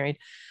about to get married.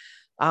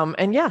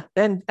 And yeah,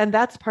 and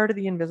that's part of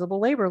the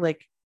invisible labor.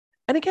 Like,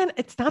 and again,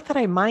 it's not that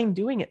I mind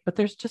doing it, but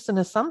there's just an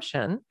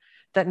assumption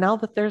that now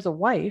that there's a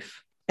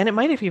wife, and it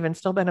might have even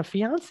still been a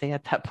fiance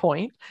at that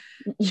point,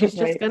 she's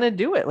just going to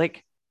do it.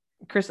 Like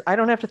Chris, I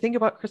don't have to think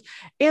about Chris.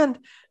 And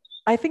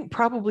I think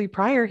probably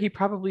prior, he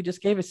probably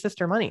just gave his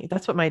sister money.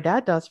 That's what my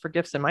dad does for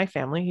gifts in my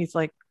family. He's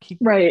like,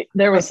 right.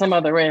 There was some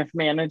other way of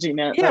managing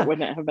it that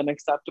wouldn't have been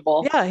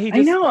acceptable. Yeah. I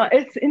know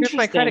it's interesting. Here's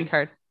my credit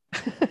card.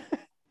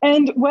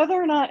 And whether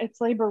or not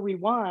it's labor we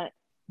want,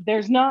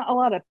 there's not a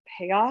lot of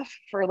payoff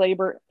for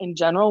labor in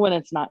general when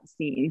it's not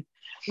seen.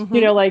 Mm-hmm.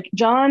 You know, like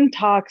John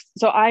talks.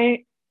 So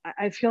I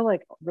feel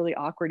like really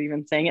awkward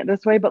even saying it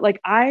this way, but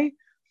I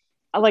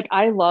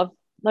love,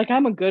 like,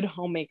 I'm a good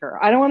homemaker.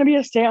 I don't want to be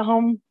a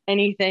stay-at-home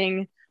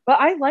anything, but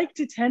I like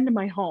to tend to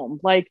my home.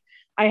 Like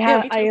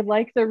I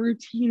like the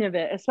routine of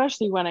it,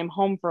 especially when I'm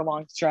home for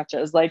long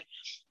stretches. Like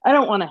I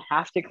don't want to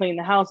have to clean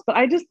the house, but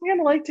I just kind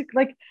of like to,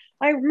 like,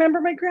 I remember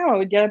my grandma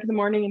would get up in the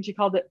morning and she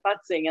called it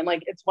futzing. And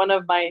like, it's one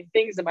of my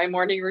things in my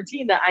morning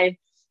routine that I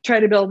try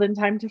to build in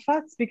time to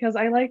futz because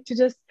I like to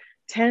just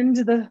tend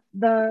to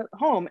the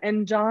home.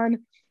 And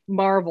John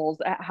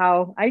marvels at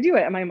how I do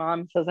it. And my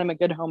mom says I'm a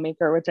good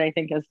homemaker, which I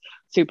think is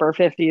super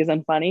 50s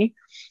and funny.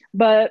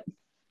 But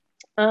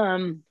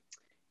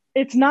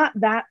it's not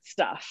that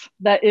stuff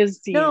that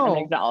is seen and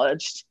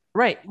acknowledged.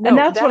 Right. No, and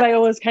that's what I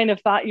always kind of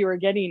thought you were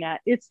getting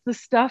at. It's the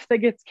stuff that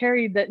gets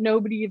carried that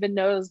nobody even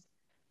knows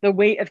the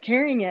weight of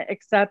carrying it,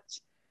 except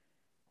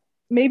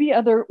maybe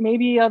other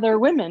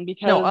women,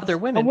 because other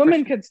women, a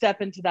woman could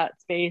step into that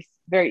space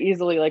very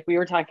easily. Like we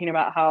were talking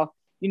about how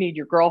you need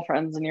your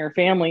girlfriends and your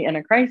family in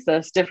a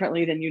crisis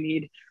differently than you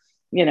need,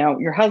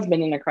 your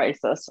husband in a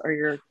crisis or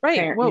your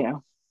parent,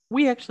 Well,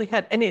 we actually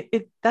had, and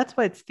that's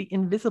why it's the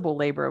invisible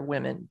labor of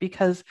women,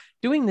 because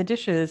doing the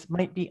dishes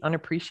might be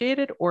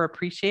unappreciated or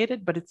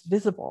appreciated, but it's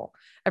visible.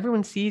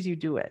 Everyone sees you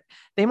do it.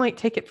 They might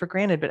take it for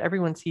granted, but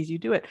everyone sees you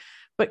do it.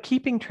 But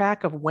keeping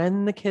track of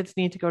when the kids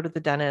need to go to the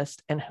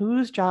dentist and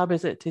whose job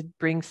is it to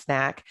bring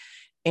snack.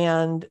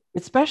 And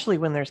especially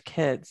when there's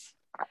kids,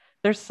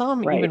 there's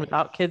some even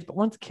without kids, but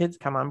once kids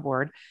come on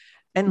board,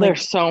 and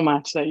there's so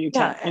much that you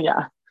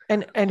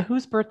And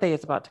whose birthday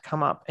is about to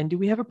come up? And do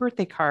we have a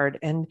birthday card?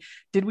 And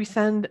did we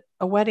send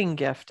a wedding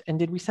gift? And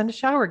did we send a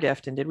shower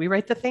gift? And did we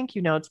write the thank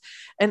you notes?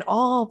 And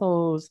all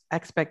those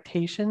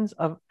expectations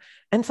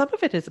and some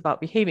of it is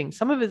about behaving.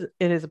 Some of it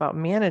is about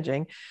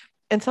managing.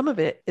 And some of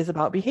it is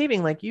about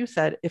behaving. Like you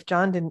said, if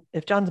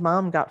John's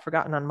mom got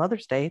forgotten on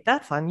Mother's Day,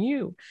 that's on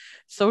you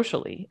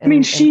socially.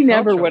 She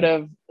never would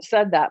have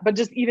said that, but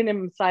just even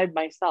inside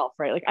myself,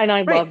 right? Like, and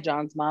I love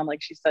John's mom.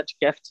 Like she's such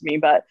a gift to me,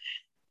 but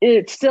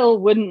it still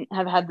wouldn't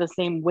have had the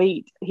same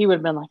weight. He would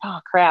have been like, oh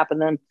crap. And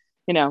then,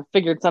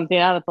 figured something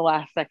out at the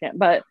last second.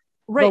 But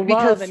the Right, love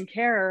because and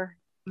care,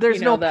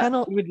 there's no that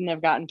penalty. wouldn't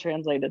have gotten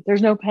translated.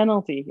 There's no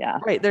penalty. Yeah.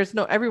 Right. There's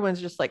no,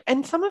 everyone's just like,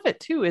 and some of it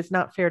too is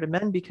not fair to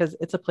men because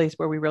it's a place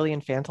where we really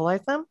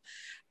infantilize them.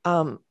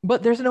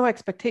 But there's no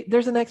expectation,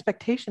 there's an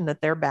expectation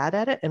that they're bad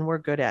at it and we're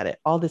good at it,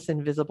 all this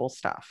invisible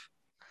stuff.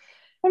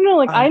 I don't know,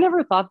 like I Um,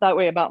 never thought that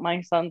way about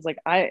my sons. Like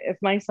if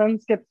my son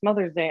skips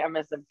Mother's Day, I'm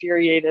as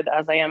infuriated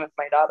as I am if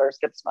my daughter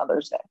skips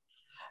Mother's Day.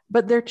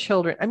 but they're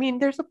children. I mean,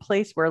 there's a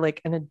place where like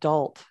an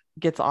adult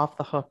gets off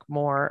the hook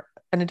more,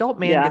 an adult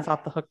man Yeah. gets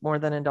off the hook more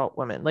than an adult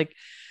woman. Like,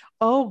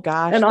 oh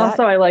gosh, And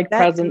also I like that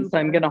presents. So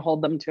I'm goober. gonna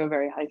hold them to a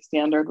very high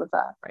standard with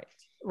that. Right.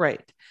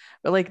 Right.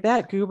 But like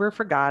that goober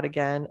forgot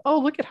again. Oh,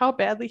 look at how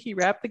badly he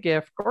wrapped the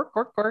gift. Cork,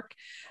 cork, cork.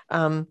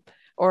 Um,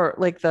 or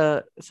like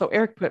so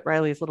Eric put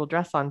Riley's little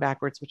dress on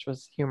backwards, which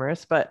was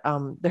humorous, but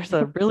there's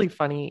a really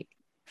funny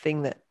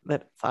thing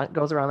that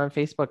goes around on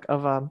Facebook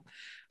of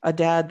a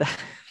dad that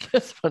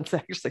this one's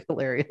actually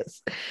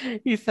hilarious.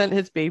 He sent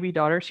his baby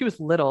daughter, she was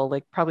little,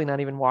 like probably not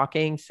even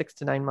walking, 6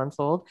 to 9 months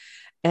old,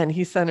 and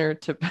he sent her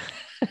to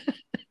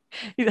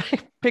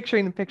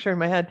picturing the picture in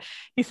my head.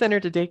 He sent her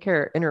to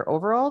daycare in her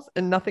overalls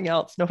and nothing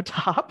else, no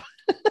top.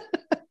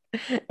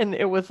 And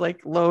it was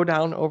like low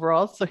down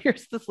overalls. So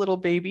here's this little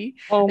baby,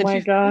 Oh and my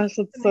she's gosh,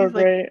 that's in so these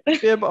like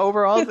great. bib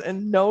overalls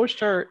and no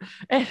shirt.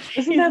 And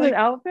Isn't he's that an like,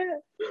 outfit?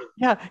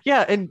 yeah,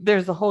 yeah. And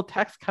there's a whole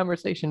text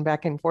conversation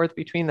back and forth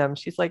between them.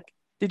 She's like,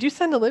 did you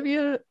send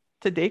Olivia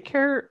to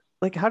daycare?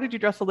 Like, how did you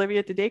dress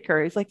Olivia to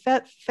daycare? He's like,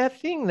 that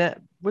thing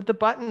that with the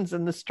buttons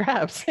and the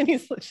straps. And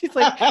she's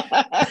like,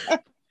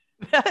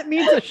 that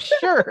needs a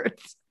shirt.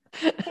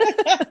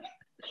 That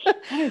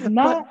is But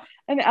not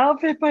an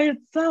outfit by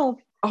itself.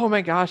 oh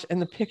my gosh.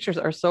 And the pictures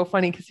are so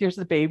funny because here's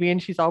the baby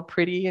and she's all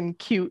pretty and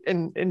cute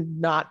and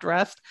not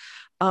dressed.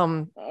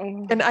 Oh.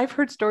 And I've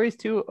heard stories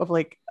too of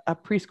like a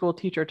preschool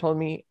teacher told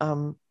me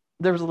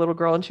there was a little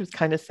girl and she was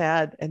kind of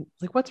sad and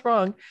like, what's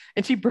wrong?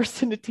 And she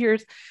burst into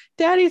tears.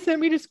 Daddy sent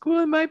me to school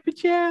in my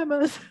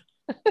pajamas.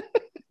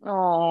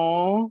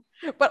 Oh.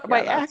 But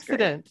Yeah, that's great.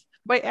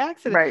 by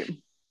accident. Right.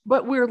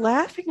 But we're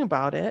laughing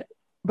about it.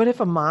 But if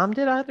a mom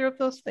did either of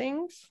those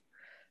things,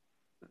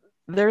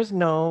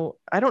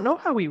 I don't know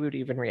how we would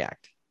even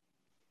react.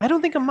 I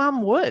don't think a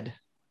mom would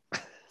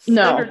send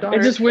her No, it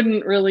daughter. just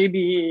wouldn't really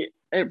be,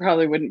 it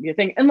probably wouldn't be a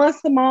thing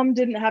unless the mom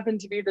didn't happen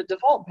to be the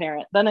default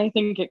parent. Then I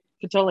think it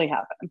could totally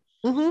happen.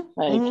 Mm-hmm,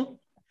 Like, mm-hmm.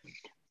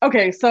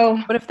 okay, so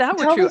But if that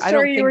were tell true, the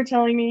story you were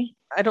telling me.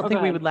 I don't Oh, go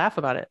think we ahead. would laugh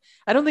about it.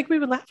 I don't think we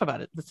would laugh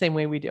about it the same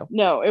way we do.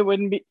 No, it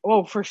wouldn't be.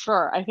 Oh, for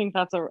sure. I think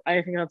that's a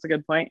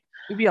good point.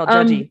 We'd be all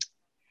Um, judgy.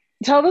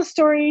 tell the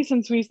story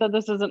since we said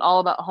this isn't all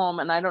about home,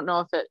 and I don't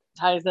know if it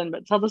ties in,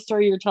 but tell the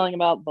story you're telling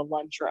about the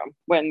lunchroom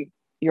when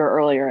you're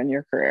earlier in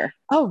your career.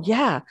 Oh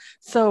yeah.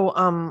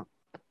 So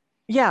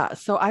yeah,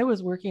 so I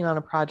was working on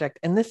a project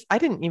and this I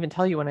didn't even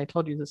tell you when I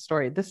told you this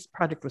story. This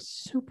project was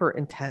super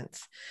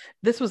intense.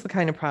 This was the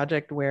kind of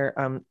project where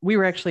we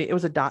were actually it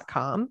was a dot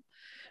com.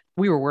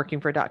 We were working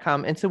for a dot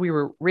com and so we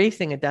were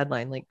racing a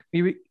deadline like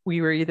we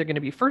were either going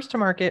to be first to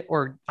market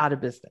or out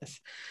of business.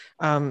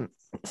 Um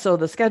so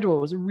the schedule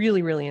was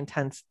really really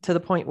intense to the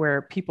point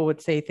where people would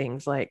say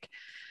things like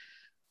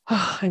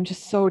oh, I'm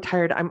just so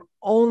tired. I'm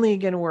only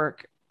going to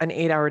work an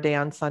 8 hour day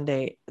on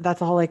Sunday.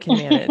 That's all I can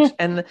manage.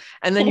 And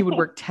then you would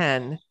work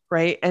 10,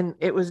 right? And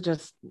it was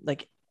just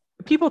like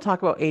people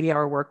talk about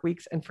 80-hour work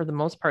weeks. And for the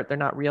most part, they're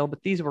not real,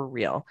 but these were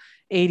real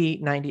 80,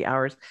 90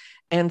 hours.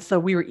 And so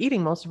we were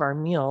eating most of our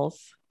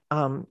meals.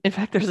 In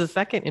fact, there's a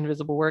second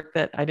invisible work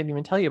that I didn't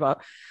even tell you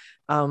about.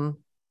 Um,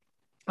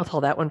 I'll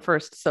tell that one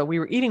first. So we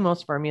were eating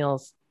most of our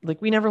meals,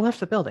 like we never left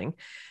the building.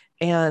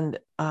 And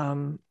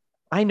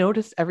I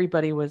noticed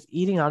everybody was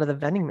eating out of the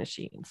vending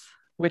machines,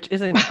 which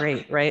isn't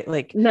great, right?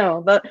 Like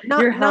No, but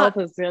your not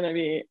health is going to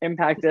be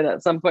impacted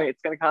at some point.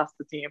 It's going to cost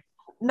the team.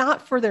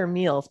 not for their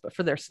meals, but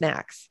for their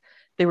snacks.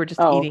 They were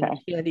just Oh, eating okay.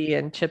 candy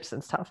and chips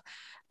and stuff.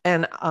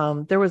 And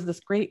there was this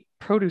great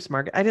produce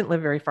market. I didn't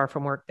live very far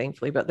from work,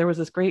 thankfully, but there was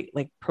this great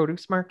like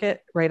produce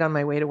market right on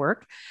my way to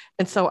work.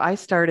 And so I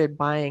started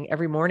buying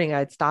every morning.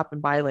 I'd stop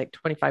and buy like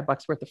 25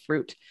 bucks worth of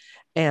fruit.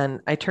 And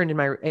I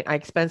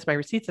expensed my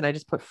receipts and I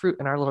just put fruit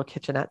in our little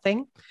kitchenette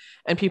thing.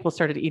 And people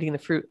started eating the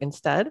fruit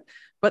instead.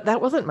 But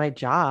that wasn't my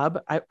job.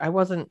 I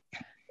wasn't,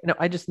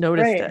 I just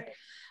noticed Right.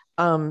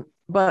 it.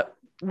 But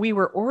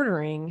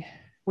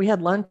we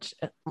had lunch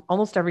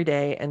almost every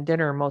day and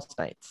dinner most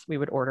nights we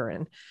would order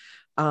in.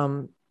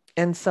 Um,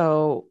 and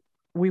so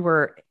we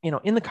were,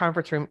 in the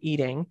conference room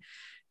eating,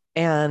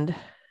 and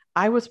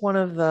I was one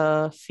of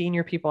the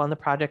senior people on the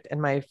project,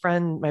 and my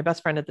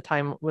best friend at the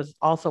time was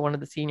also one of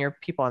the senior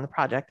people on the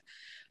project.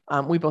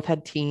 We both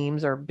had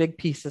teams or big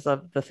pieces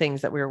of the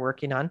things that we were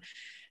working on.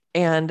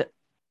 And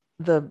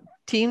the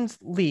teams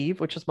leave,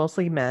 which was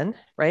mostly men,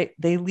 right?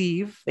 They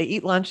leave, they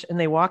eat lunch and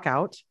they walk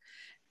out.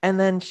 And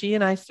then she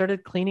and I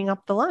started cleaning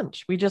up the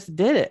lunch. We just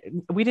did it.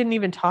 We didn't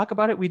even talk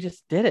about it. We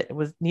just did it. It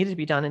was needed to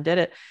be done and did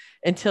it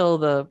until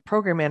the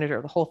program manager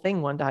of the whole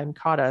thing one time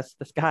caught us,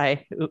 this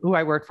guy who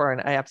I work for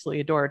and I absolutely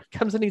adored. He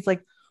comes in, he's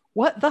like,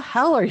 what the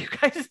hell are you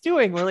guys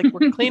doing? We're like,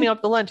 we're cleaning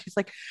up the lunch. He's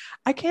like,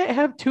 I can't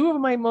have two of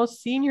my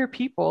most senior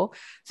people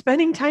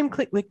spending time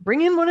like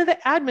bring in one of the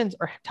admins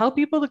or tell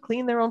people to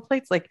clean their own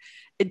plates. Like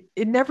it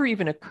never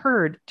even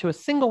occurred to a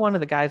single one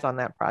of the guys on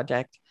that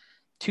project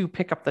to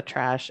pick up the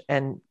trash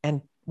and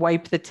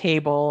wipe the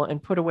table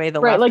and put away the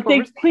Right, like they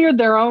leftovers. cleared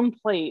their own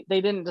plate.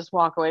 They didn't just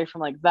walk away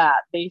from like that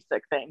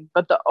basic thing.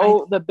 But I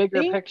the bigger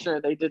think picture,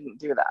 they didn't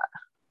do that.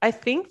 I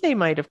think they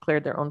might have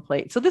cleared their own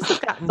plate. So this has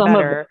gotten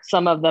better.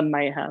 Some of them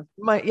might have.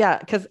 Yeah,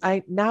 because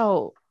I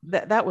now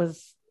that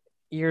was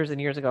years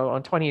and years ago,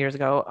 20 years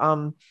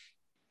ago.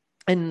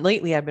 And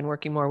lately I've been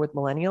working more with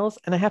millennials,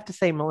 and I have to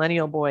say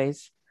millennial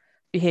boys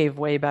behave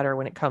way better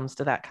when it comes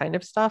to that kind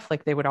of stuff.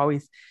 Like they would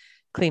always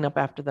clean up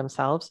after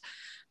themselves.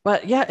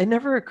 But yeah, it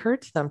never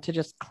occurred to them to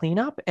just clean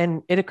up.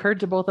 And it occurred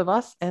to both of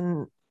us.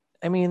 And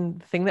I mean,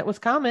 the thing that was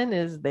common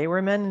is they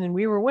were men and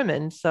we were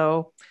women.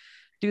 So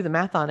do the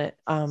math on it.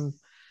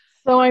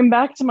 So I'm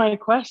back to my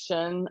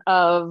question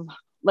of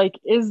like,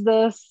 is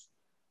this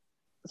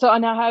so I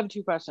now have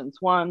two questions.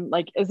 One,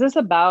 like, is this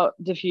about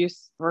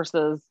diffuse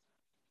versus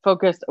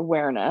focused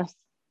awareness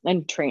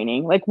and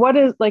training? Like,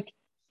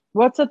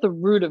 what's at the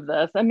root of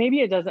this? And maybe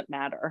it doesn't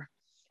matter.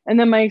 And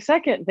then my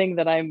second thing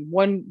that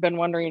been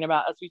wondering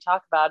about as we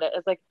talk about it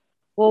is like,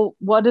 well,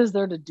 what is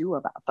there to do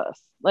about this?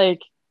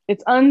 Like,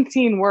 it's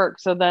unseen work.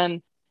 So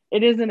then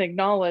it isn't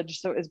acknowledged.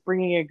 So is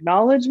bringing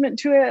acknowledgement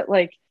to it?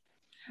 Like,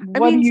 I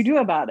what do mean, you do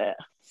about it?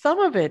 some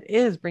of it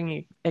is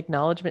bringing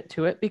acknowledgement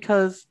to it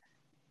because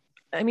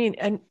I mean,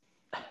 and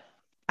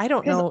I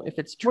don't Because know if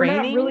it's we're not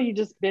training. really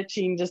just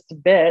bitching just to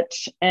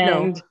bitch. No,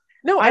 And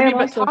no, I I am mean,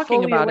 but also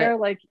talking fully about it. aware,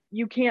 like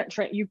you can't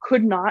train, you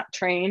could not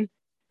train.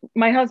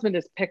 My husband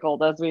is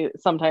pickled, as we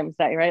sometimes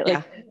say, right?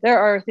 Like Yeah. there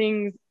are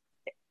things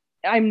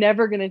I'm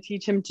never going to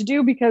teach him to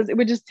do because it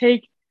would just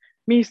take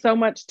me so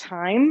much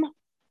time.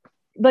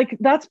 Like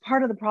that's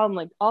part of the problem.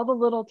 Like all the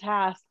little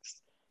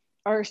tasks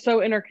are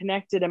so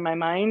interconnected in my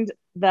mind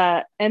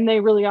that, and they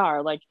really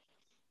are. Like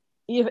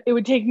if it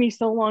would take me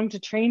so long to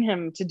train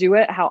him to do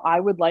it how I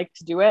would like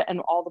to do it, and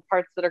all the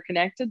parts that are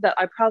connected that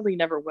I probably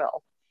never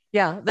will.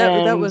 Yeah, that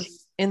And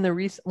was in the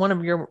recent one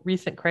of your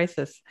recent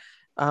crisis.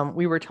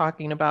 We were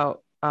talking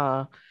about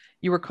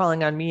you were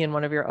calling on me and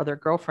one of your other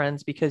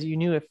girlfriends because you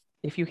knew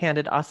if you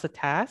handed us a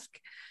task,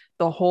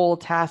 the whole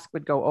task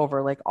would go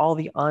over, like all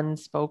the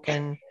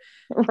unspoken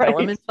right,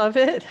 elements of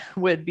it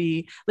would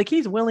be like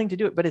he's willing to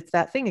do it, but it's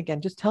that thing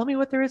again. Just tell me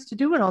what there is to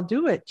do and I'll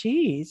do it.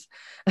 Jeez.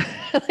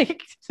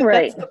 Like that's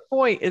right. the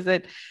point, is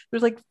that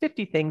there's like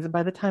 50 things, and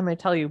by the time I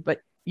tell you,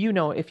 but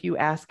if you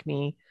ask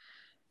me,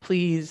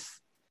 please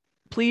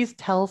please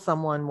tell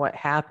someone what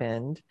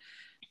happened.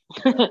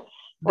 That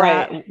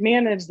Right.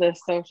 Manage the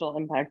social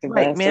impact of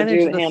right, this or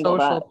manage do the handle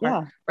social that.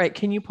 part. Yeah. Right,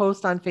 can you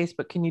post on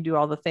Facebook? Can you do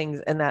all the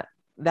things? And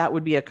that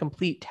would be a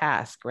complete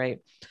task, right?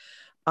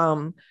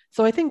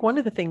 So I think one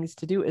of the things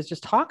to do is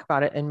just talk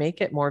about it and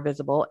make it more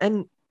visible.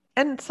 And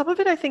some of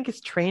it I think is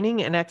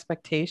training and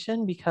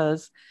expectation,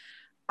 because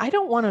I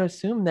don't want to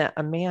assume that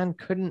a man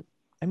couldn't.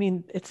 I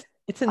mean, it's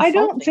I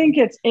don't insulting, think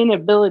it's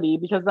inability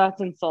because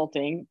that's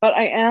insulting, but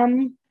I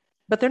am.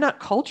 but they're not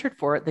cultured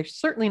for it. They're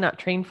certainly not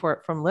trained for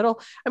it from little.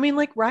 I mean,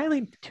 like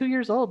Riley, 2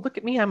 years old. Look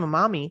at me, I'm a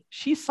mommy.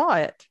 She saw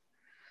it.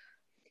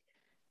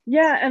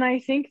 Yeah. And I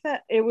think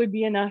that it would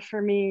be enough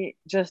for me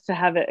just to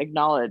have it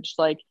acknowledged.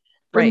 Like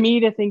for Right.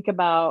 me to think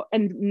about,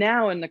 and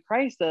now in the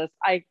crisis,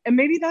 and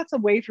maybe that's a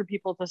way for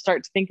people to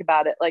start to think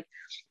about it. Like,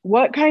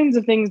 what kinds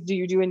of things do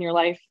you do in your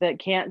life that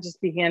can't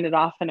just be handed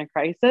off in a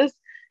crisis?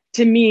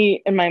 To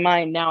me, in my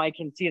mind, now I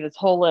can see this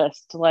whole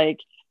list. Like,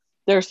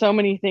 there's so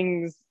many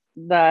things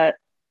that,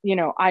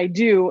 I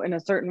do in a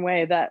certain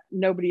way that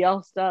nobody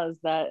else does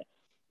that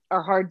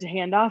are hard to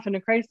hand off in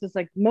a crisis.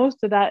 Like,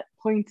 most of that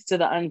points to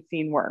the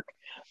unseen work.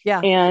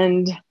 Yeah.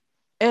 And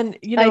And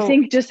I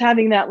think just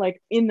having that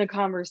like in the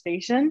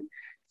conversation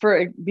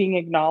for being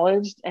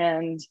acknowledged.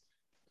 And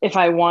if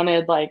I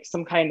wanted like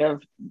some kind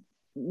of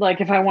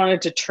like if I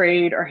wanted to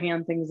trade or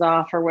hand things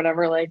off or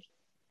whatever, like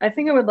I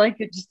think I would like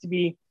it just to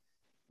be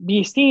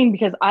seen,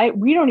 because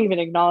we don't even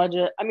acknowledge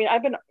it. I mean,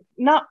 I've been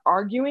not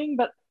arguing,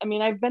 but I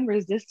mean, I've been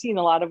resisting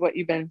a lot of what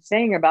you've been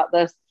saying about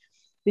this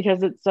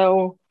because it's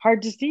so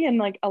hard to see, and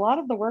like a lot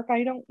of the work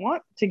I don't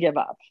want to give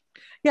up.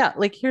 yeah,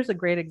 like here's a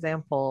great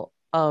example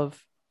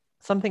of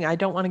something I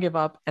don't want to give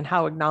up and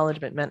how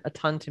acknowledgement meant a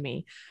ton to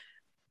me.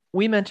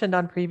 We mentioned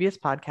on previous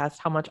podcasts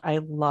how much I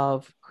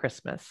love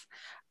Christmas.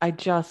 I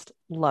just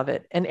love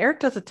it. And Eric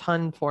does a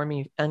ton for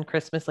me on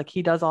Christmas. Like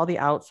he does all the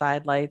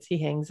outside lights, he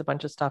hangs a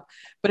bunch of stuff,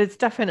 but it's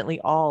definitely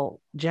all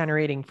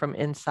generating from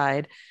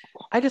inside.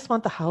 I just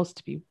want the house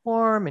to be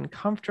warm and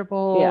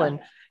comfortable Yeah.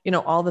 and,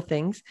 all the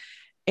things.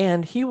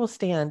 And he will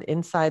stand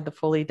inside the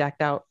fully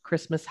decked out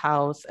Christmas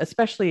house,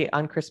 especially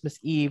on Christmas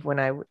Eve when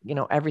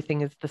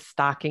everything is, the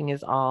stocking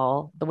is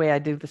all, the way I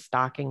do the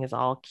stocking is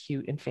all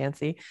cute and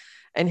fancy.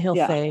 And he'll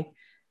Yeah. say,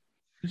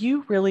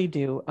 you really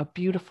do a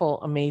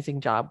beautiful,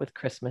 amazing job with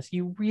Christmas.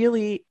 You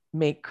really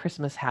make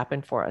Christmas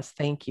happen for us.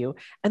 Thank you.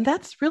 And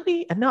that's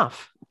really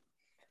enough.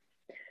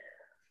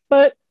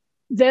 But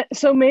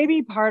So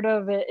maybe part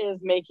of it is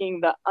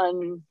making the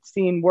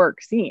unseen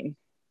work seen.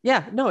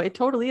 Yeah, no, it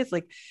totally is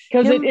like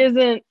Because it him,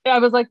 isn't, I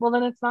was like, well,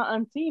 then it's not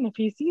unseen if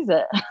he sees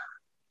it.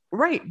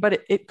 right?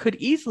 But it could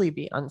easily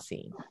be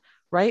unseen,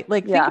 right?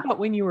 Like think Yeah. about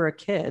when you were a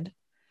kid.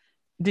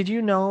 Did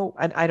you know,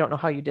 and I don't know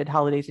how you did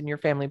holidays in your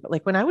family, but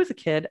like when I was a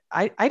kid,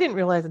 I didn't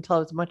realize until I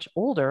was much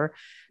older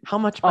how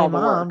much my All the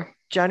mom work.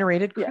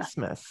 generated Yeah.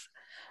 Christmas,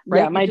 Yeah.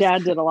 right? You My just,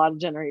 dad did a lot of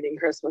generating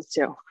Christmas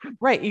too.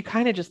 right. You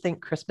kind of just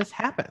think Christmas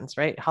happens,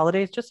 right?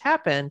 Holidays just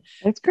happen.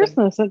 It's The,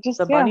 Christmas. It just,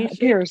 the yeah, bunny shaped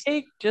appears.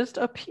 cake just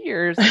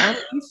appears on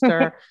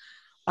Easter.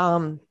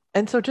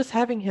 And so just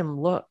having him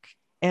look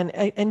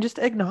and just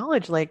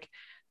acknowledge like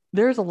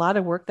there's a lot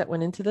of work that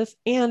went into this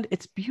and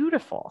it's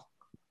beautiful.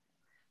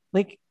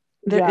 Like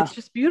there, Yeah. it's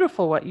just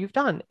beautiful what you've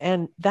done.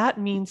 And that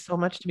means so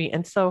much to me.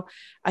 And so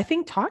I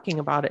think talking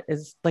about it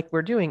is like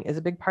we're doing is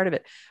a big part of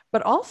it.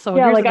 But also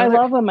Yeah. here's Like I another,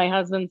 love when my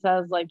husband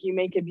says, like, you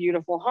make a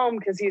beautiful home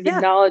because he's yeah,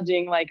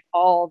 acknowledging like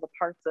all the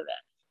parts of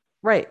it.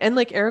 right. And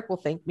like Eric will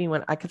thank me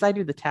when because I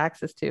do the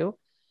taxes too.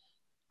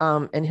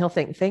 And he'll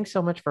think, thanks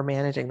so much for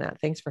managing that.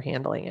 Thanks for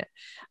handling it.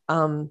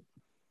 Um,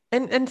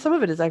 and some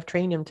of it is I've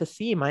trained him to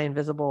see my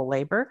invisible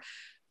labor.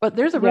 But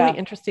there's a really Yeah.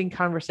 interesting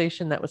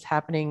conversation that was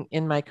happening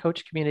in my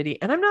coach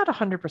community, and I'm not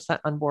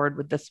 100% on board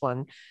with this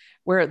one,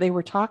 where they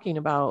were talking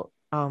about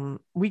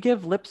we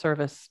give lip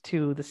service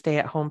to the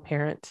stay-at-home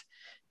parent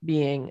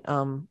being,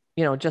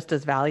 just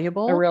as A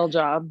valuable, real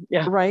job.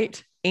 Yeah.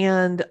 right?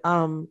 And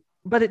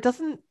but it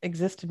doesn't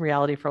exist in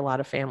reality for a lot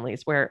of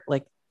families where,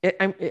 like,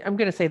 I'm going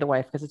to say the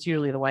wife because it's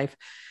usually the wife.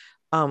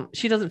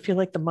 She doesn't feel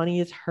like the money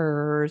is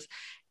hers,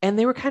 and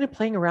they were kind of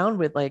playing around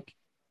with like,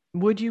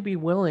 would you be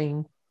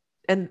willing,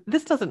 and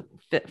this doesn't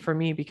fit for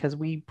me because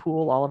we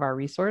pool all of our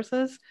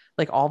resources,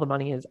 like all the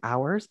money is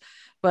ours,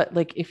 but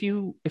like if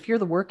you're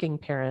the working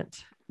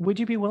parent, would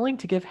you be willing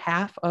to give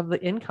half of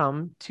the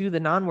income to the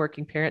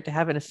non-working parent to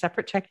have in a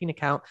separate checking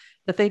account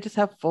that they just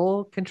have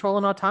full control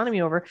and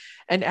autonomy over,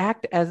 and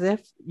act as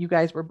if you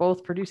guys were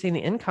both producing the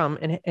income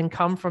and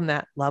come from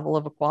that level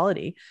of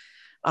equality?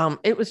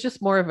 It was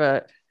just more of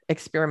a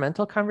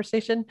experimental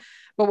conversation.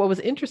 But what was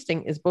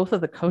interesting is both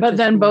of the But coaches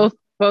then who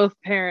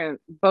were,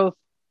 both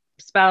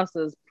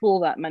spouses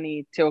pool that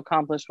money to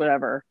accomplish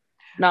whatever.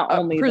 Not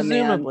only the man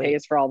presumably,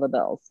 pays for all the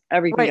bills,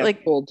 everything right, gets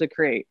like, pooled to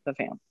create the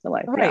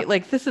life. Yeah. right,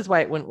 like this is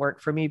why it wouldn't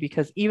work for me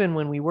because even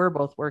when we were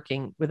both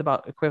working with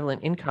about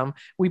equivalent income,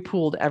 we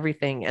pooled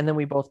everything and then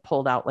we both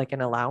pulled out like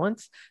an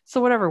allowance. So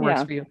whatever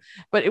works Yeah. for you.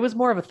 But it was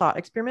more of a thought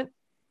experiment.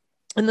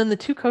 And then the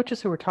two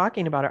coaches who were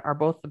talking about it are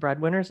both the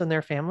breadwinners in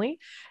their family.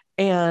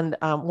 And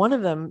one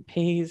of them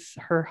pays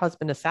her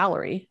husband a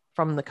salary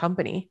from the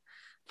company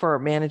for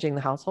managing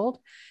the household.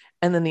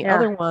 And then the Yeah.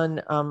 other one,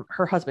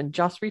 her husband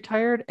just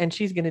retired, and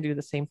she's going to do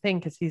the same thing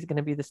because he's going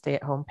to be the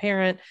stay-at-home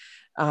parent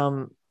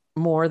um,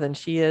 more than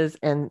she is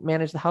and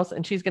manage the house.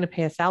 And she's going to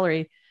pay a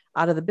salary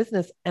out of the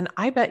business. And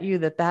I bet you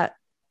that that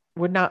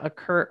would not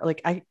occur.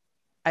 Like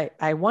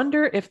I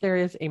wonder if there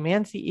is a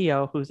man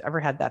CEO who's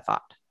ever had that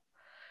thought,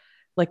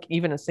 like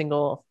even a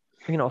single,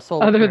 solo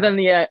parent.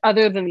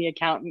 Other than the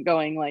accountant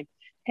going like,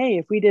 hey,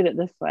 if we did it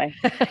this way.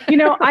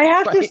 I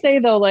have to Right. say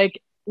though, like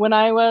when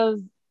I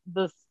was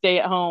the stay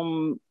at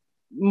home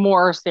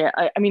more stay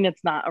I mean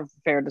it's not a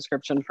fair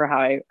description for how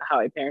I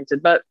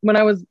parented, but when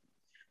I was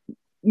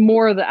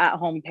more the at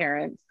home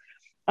parent,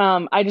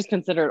 I just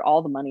considered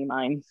all the money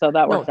mine. So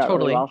that No, worked out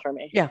really well totally. for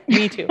me. Yeah,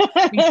 me too.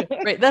 Me too.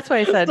 Right. That's why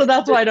I said So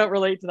that's that, why I don't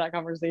relate to that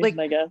conversation, like,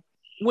 I guess.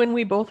 when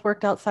we both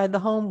worked outside the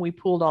home, we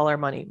pooled all our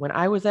money. When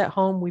I was at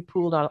home, we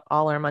pooled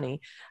all our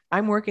money.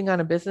 I'm working on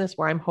a business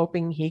where I'm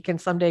hoping he can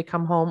someday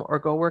come home or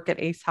go work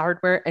at Ace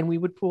Hardware and we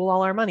would pool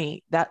all our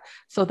money. That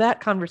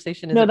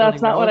conversation No, isn't really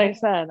that's not what I relevant.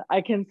 said.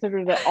 I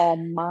considered it all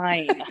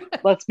mine.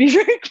 Let's be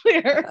very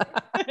clear.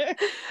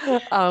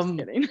 Just um,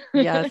 kidding.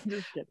 yes.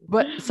 Just kidding.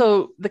 But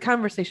so the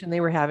conversation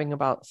they were having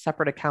about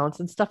separate accounts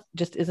and stuff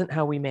just isn't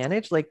how we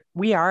manage. Like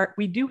we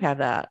do have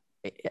that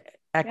Yeah.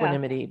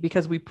 equanimity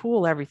because we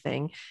pool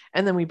everything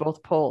and then we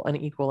both pull an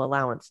equal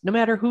allowance no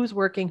matter who's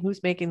working,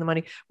 who's making the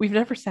money. We've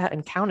never sat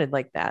and counted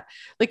like that.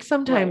 Like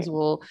sometimes Right.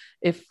 we'll,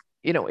 if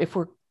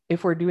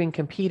if we're doing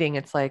competing,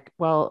 it's like,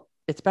 well,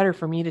 it's better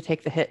for me to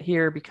take the hit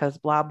here because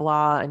blah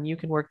blah and you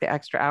can work the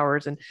extra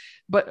hours, and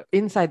but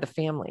inside the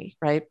family,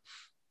 right?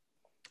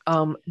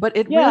 But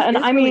it Yeah. really And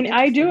is I really mean,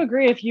 I do interesting.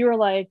 agree if you were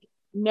like,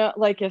 no,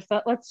 like if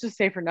that, let's just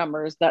say for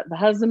numbers that the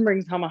husband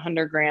brings home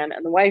 100 grand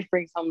and the wife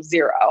brings home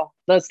zero,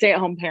 the stay at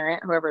home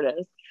parent, whoever it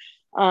is,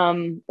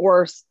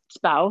 or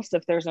spouse,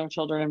 if there's no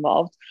children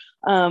involved.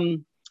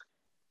 Um,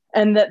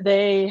 and that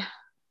they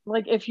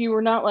like if you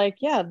were not like,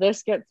 yeah,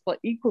 this gets split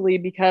equally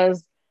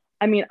because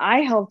I mean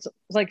I helped,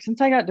 like since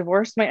I got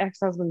divorced my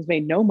ex-husband's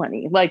made no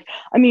money. Like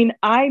I mean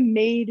I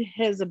made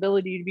his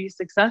ability to be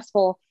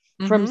successful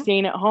from Mm-hmm.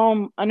 staying at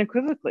home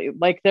unequivocally.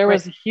 Like there Right.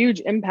 was a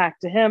huge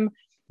impact to him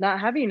not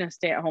having a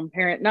stay-at-home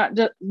parent, not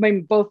just I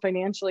mean, both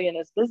financially in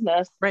his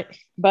business Right.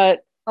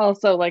 but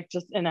also like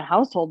just in a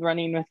household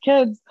running with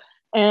kids.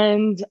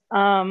 And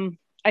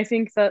I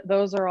think that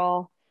those are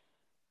all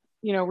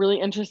really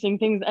interesting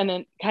things. And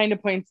it kind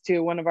of points to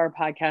one of our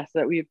podcasts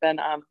that we've been,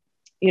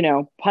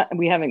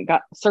 we haven't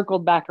got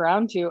circled back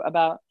around to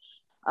about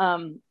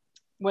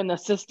when the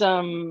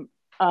system,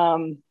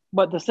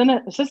 what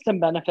the system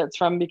benefits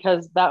from,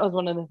 because that was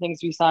one of the things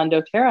we saw in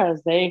doTERRA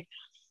is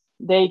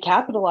they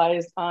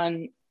capitalized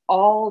on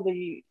all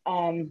the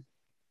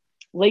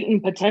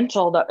latent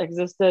potential that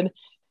existed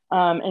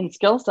and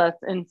skill sets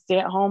in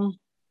stay-at-home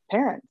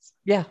parents.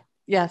 Yeah.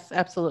 Yes,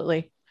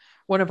 absolutely.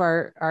 One of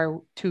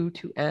our two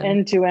to N.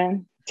 End to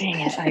end. Dang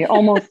it. I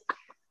almost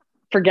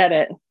forget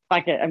it.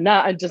 Fuck it.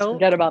 I just Don't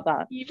forget about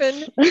that.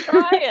 even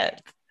try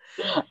it.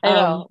 I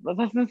know, but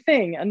that's the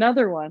thing.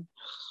 Another one.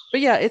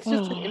 But yeah, it's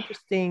just an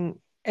interesting,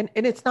 and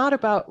it's not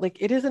about like,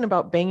 it isn't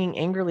about banging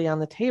angrily on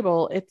the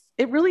table.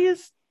 It really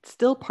is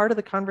still part of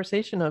the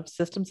conversation of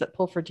systems that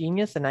pull for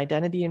genius and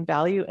identity and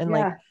value, and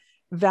like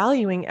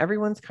valuing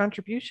everyone's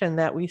contribution,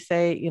 that we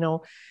say,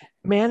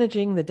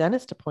 managing the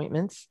dentist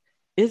appointments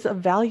is a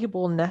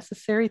valuable,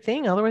 necessary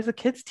thing. Otherwise the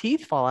kids'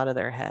 teeth fall out of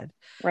their head.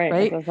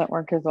 Right. It doesn't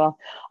work as well.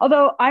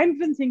 Although I've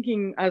been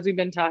thinking, as we've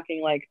been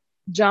talking, like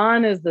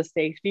John is the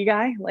safety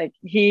guy. Like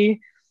he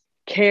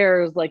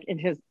cares like in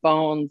his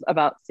bones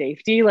about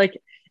safety.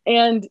 Like,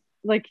 and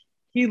like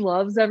he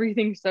loves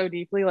everything so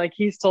deeply. Like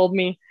he's told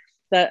me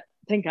that,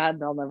 thank God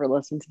they'll never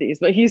listen to these,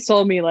 but he's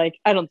told me, like,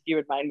 I don't think he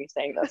would mind me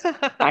saying this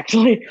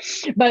actually,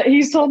 but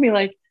he's told me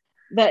like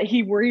that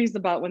he worries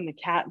about when the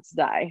cats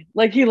die.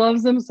 Like he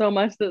loves them so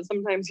much that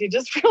sometimes he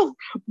just feels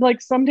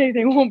like someday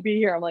they won't be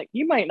here. I'm like,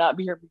 you might not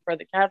be here before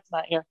the cat's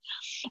not here.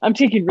 I'm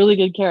taking really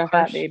good care of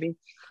Fat Baby.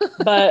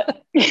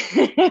 But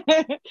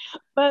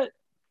but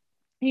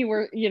he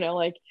were,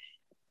 like,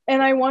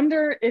 and I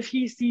wonder if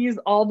he sees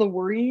all the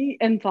worry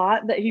and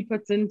thought that he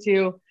puts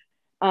into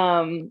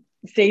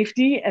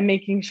safety and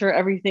making sure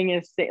everything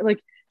is safe. Like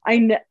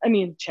I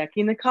mean,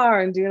 checking the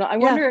car and doing. I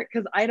wonder,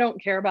 because I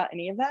don't care about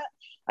any of that.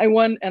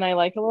 And I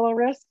like a little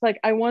risk. Like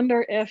I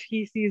wonder if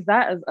he sees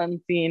that as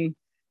unseen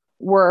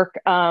work,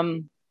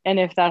 and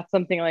if that's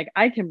something like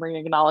I can bring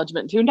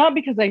acknowledgement to. Not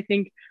because I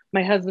think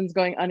my husband's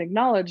going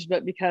unacknowledged,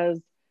 but because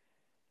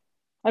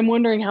I'm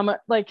wondering how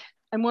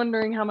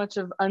much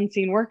of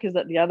unseen work is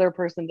that the other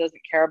person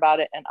doesn't care about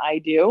it and I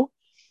do.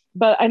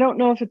 But I don't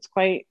know if it's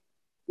quite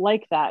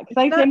like that,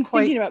 because I'm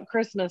thinking about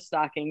Christmas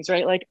stockings,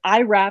 right? Like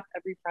I wrap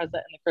every present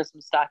in the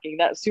Christmas stocking.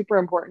 That's super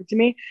important to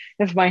me.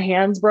 If my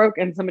hands broke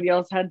and somebody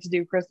else had to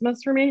do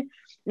Christmas for me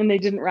and they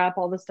didn't wrap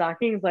all the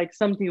stockings, like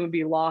something would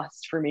be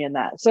lost for me in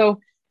that. So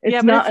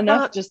it's not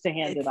enough just to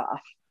hand it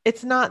off.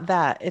 It's not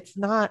that. It's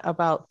not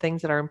about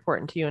things that are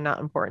important to you and not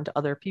important to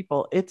other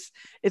people. It's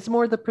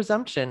more the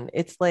presumption.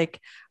 It's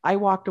like I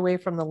walked away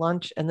from the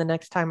lunch and the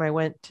next time I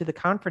went to the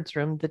conference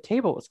room, the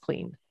table was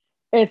clean.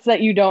 It's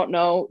that you don't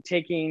know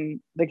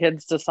taking the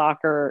kids to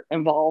soccer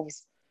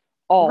involves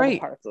all the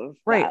parts of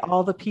that.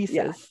 All the pieces.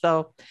 Yeah.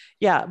 So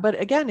yeah, but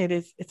again,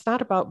 it's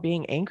not about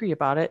being angry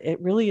about it.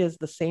 It really is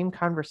the same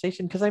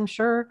conversation, because I'm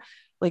sure,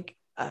 like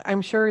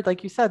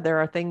you said, there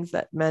are things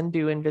that men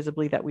do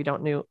invisibly that we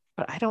don't know,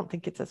 but I don't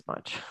think it's as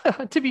much,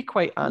 to be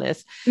quite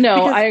honest.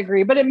 No, I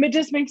agree. But it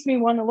just makes me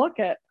want to look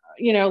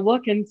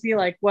and see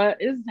like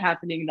what is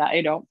happening that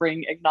I don't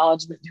bring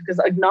acknowledgement to, because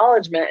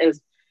acknowledgement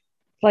is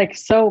like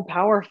so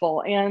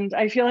powerful. And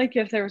I feel like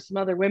if there were some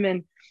other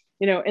women,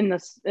 in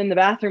the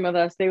bathroom with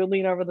us, they would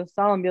lean over the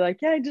stall and be like,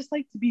 yeah, I just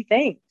like to be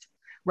thanked.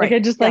 Right. Like, I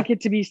just like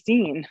it to be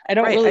seen. I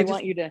don't really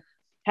want you to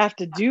have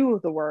to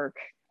do the work.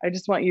 I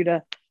just want you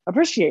to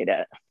appreciate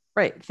it.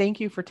 Right. Thank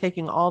you for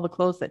taking all the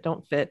clothes that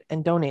don't fit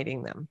and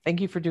donating them.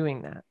 Thank you for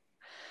doing that.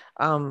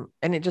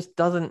 And it just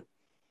doesn't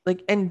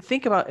and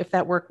think about if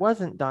that work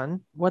wasn't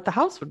done, what the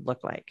house would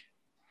look like.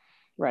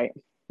 Right.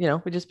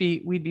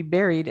 We'd be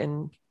buried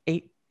in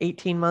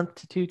 18-month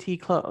to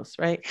 2T clothes,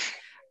 right?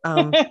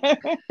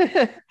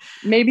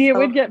 Maybe it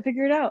would get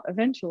figured out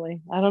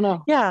eventually. I don't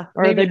know. Yeah.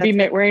 Or they'd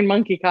be wearing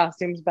monkey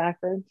costumes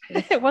backwards.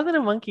 It wasn't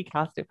a monkey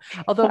costume.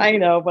 Although I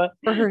know, but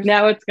for her,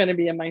 now it's going to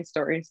be in my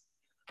stories.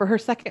 For her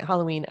second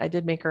Halloween, I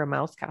did make her a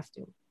mouse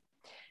costume.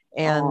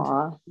 And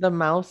the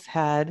mouse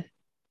and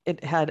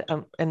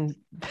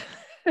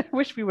I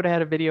wish we would have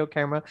had a video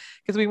camera,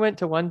 because we went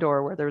to one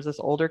door where there was this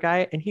older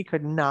guy and he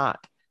could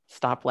not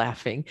stop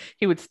laughing.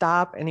 He would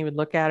stop and he would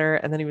look at her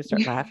and then he would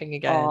start laughing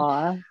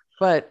again.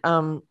 But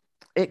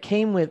it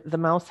came with, the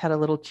mouse had a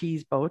little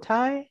cheese bow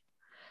tie.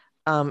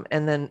 And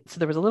then, so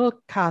there was a little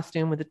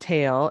costume with a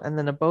tail and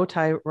then a bow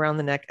tie around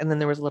the neck. And then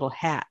there was a little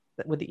hat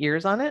with the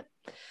ears on it.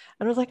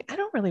 And I was like, I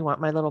don't really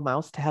want my little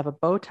mouse to have a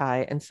bow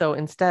tie. And so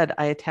instead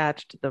I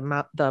attached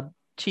the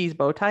cheese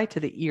bow tie to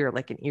the ear,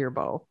 like an ear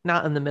bow,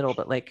 not in the middle,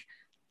 but like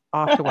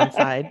off to one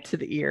side to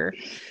the ear.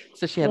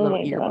 So she had a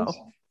little ear bow.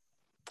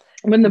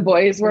 When the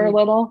boys were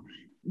little,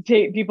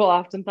 people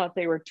often thought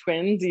they were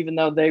twins, even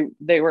though they were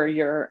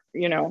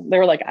they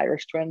were like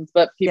Irish twins,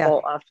 but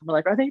people often were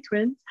like, are they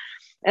twins?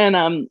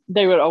 And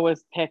they would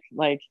always pick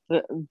like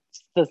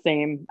the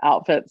same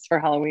outfits for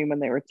Halloween when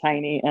they were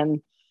tiny.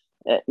 And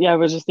I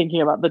was just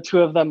thinking about the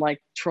two of them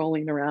like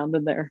trolling around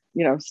in their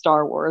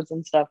Star Wars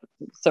and stuff.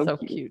 So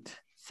cute.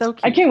 So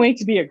cute. I can't wait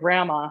to be a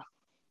grandma.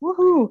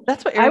 Woohoo.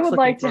 That's what I Eric's would looking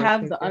like to forward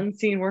have the too.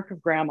 unseen work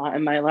of grandma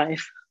in my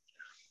life.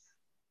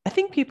 I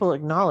think people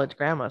acknowledge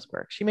grandma's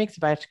work. She makes a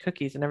batch of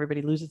cookies and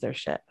everybody loses their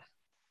shit.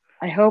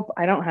 I hope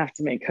I don't have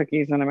to make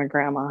cookies when I'm a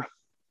grandma.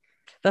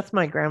 That's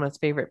my grandma's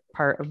favorite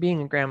part of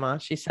being a grandma.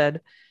 She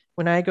said,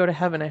 when I go to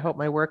heaven, I hope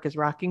my work is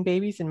rocking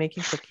babies and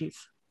making cookies.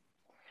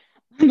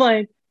 I'm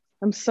like,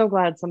 I'm so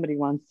glad somebody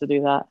wants to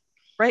do that.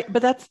 Right.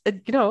 But that's,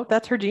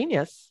 that's her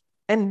genius.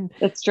 And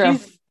It's true.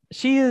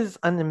 she is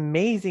an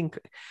amazing.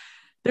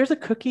 There's a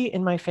cookie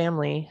in my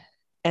family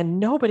and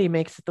nobody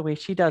makes it the way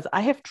she does.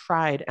 I have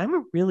tried. I'm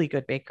a really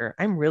good baker.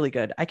 I'm really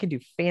good. I can do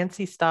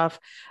fancy stuff.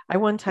 I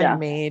one time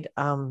made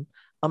a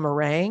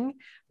meringue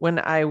when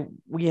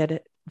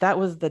that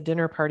was the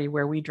dinner party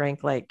where we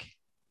drank like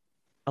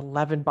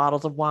 11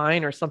 bottles of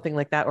wine or something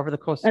like that over the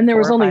course of and there 4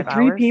 was or only 5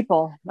 three hours.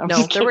 people.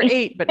 No, there were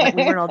 8, but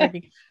we weren't all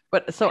drinking.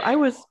 But so I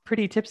was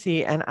pretty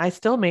tipsy and I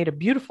still made a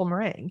beautiful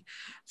meringue.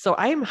 So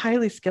I am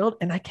highly skilled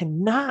and I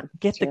cannot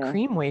get the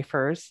cream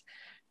wafers.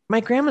 My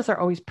grandmas are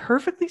always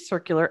perfectly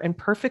circular and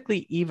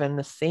perfectly even,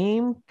 the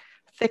same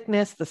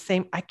thickness,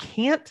 I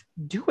can't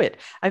do it.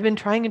 I've been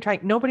trying and trying.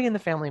 Nobody in the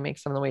family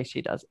makes them the way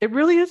she does. It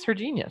really is her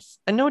genius.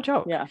 And no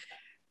joke. Yeah.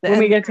 When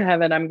we get to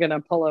heaven, I'm going to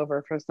pull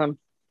over for some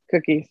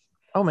cookies.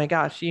 Oh my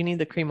gosh, you need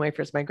the cream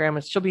wafers. My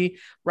grandma, she'll be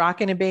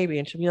rocking a baby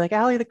and she'll be like,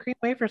 Allie, the cream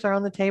wafers are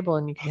on the table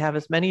and you can have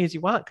as many as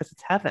you want because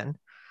it's heaven.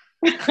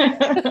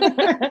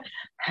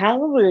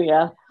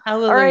 Hallelujah.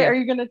 Hallelujah. All right. Are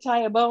you going to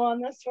tie a bow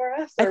on this for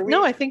us?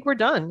 No, I think we're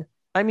done.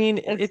 I mean,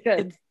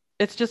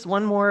 it's just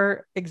one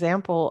more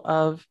example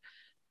of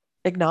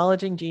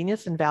acknowledging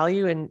genius and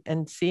value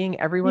and seeing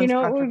everyone's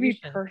contribution. What would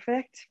be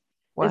perfect?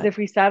 Is if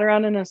we sat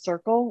around in a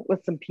circle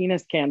with some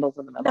penis candles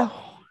in the middle. No.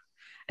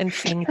 And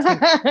sing.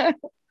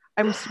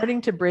 I'm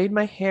starting to braid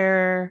my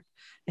hair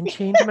and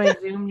change my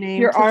Zoom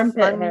name. Your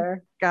armpit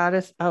hair.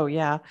 Goddess. Oh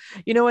yeah.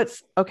 You know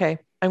what's okay.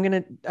 I'm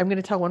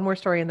gonna tell one more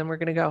story and then we're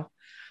gonna go.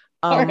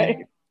 All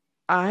right.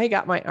 I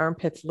got my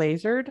armpits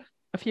lasered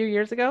a few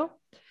years ago,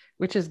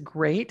 which is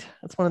great.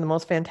 That's one of the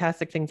most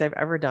fantastic things I've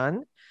ever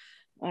done.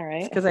 All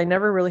right. Because I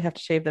never really have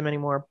to shave them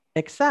anymore,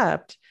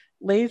 except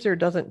laser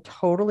doesn't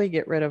totally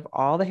get rid of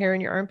all the hair in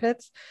your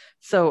armpits.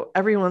 So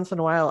every once in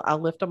a while, I'll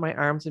lift up my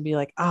arms and be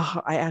like, oh,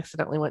 I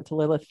accidentally went to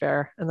Lilith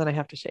Fair, and then I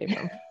have to shave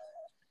them.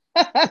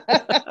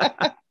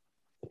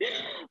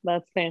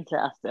 That's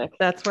fantastic.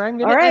 That's where I'm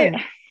going to end.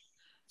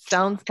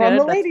 Sounds good. From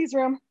the ladies'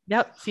 room.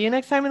 Yep. See you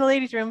next time in the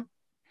ladies' room.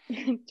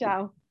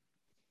 Ciao.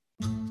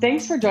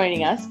 Thanks for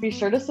joining us. Be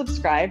sure to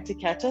subscribe to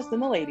catch us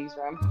in the ladies'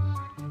 room.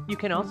 You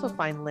can also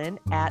find Lynn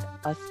at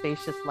A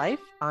Spacious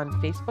Life on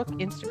Facebook,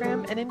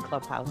 Instagram, and in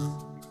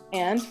Clubhouse.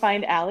 And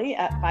find Allie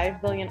at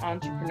 5 Billion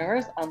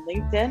Entrepreneurs on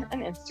LinkedIn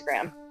and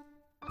Instagram.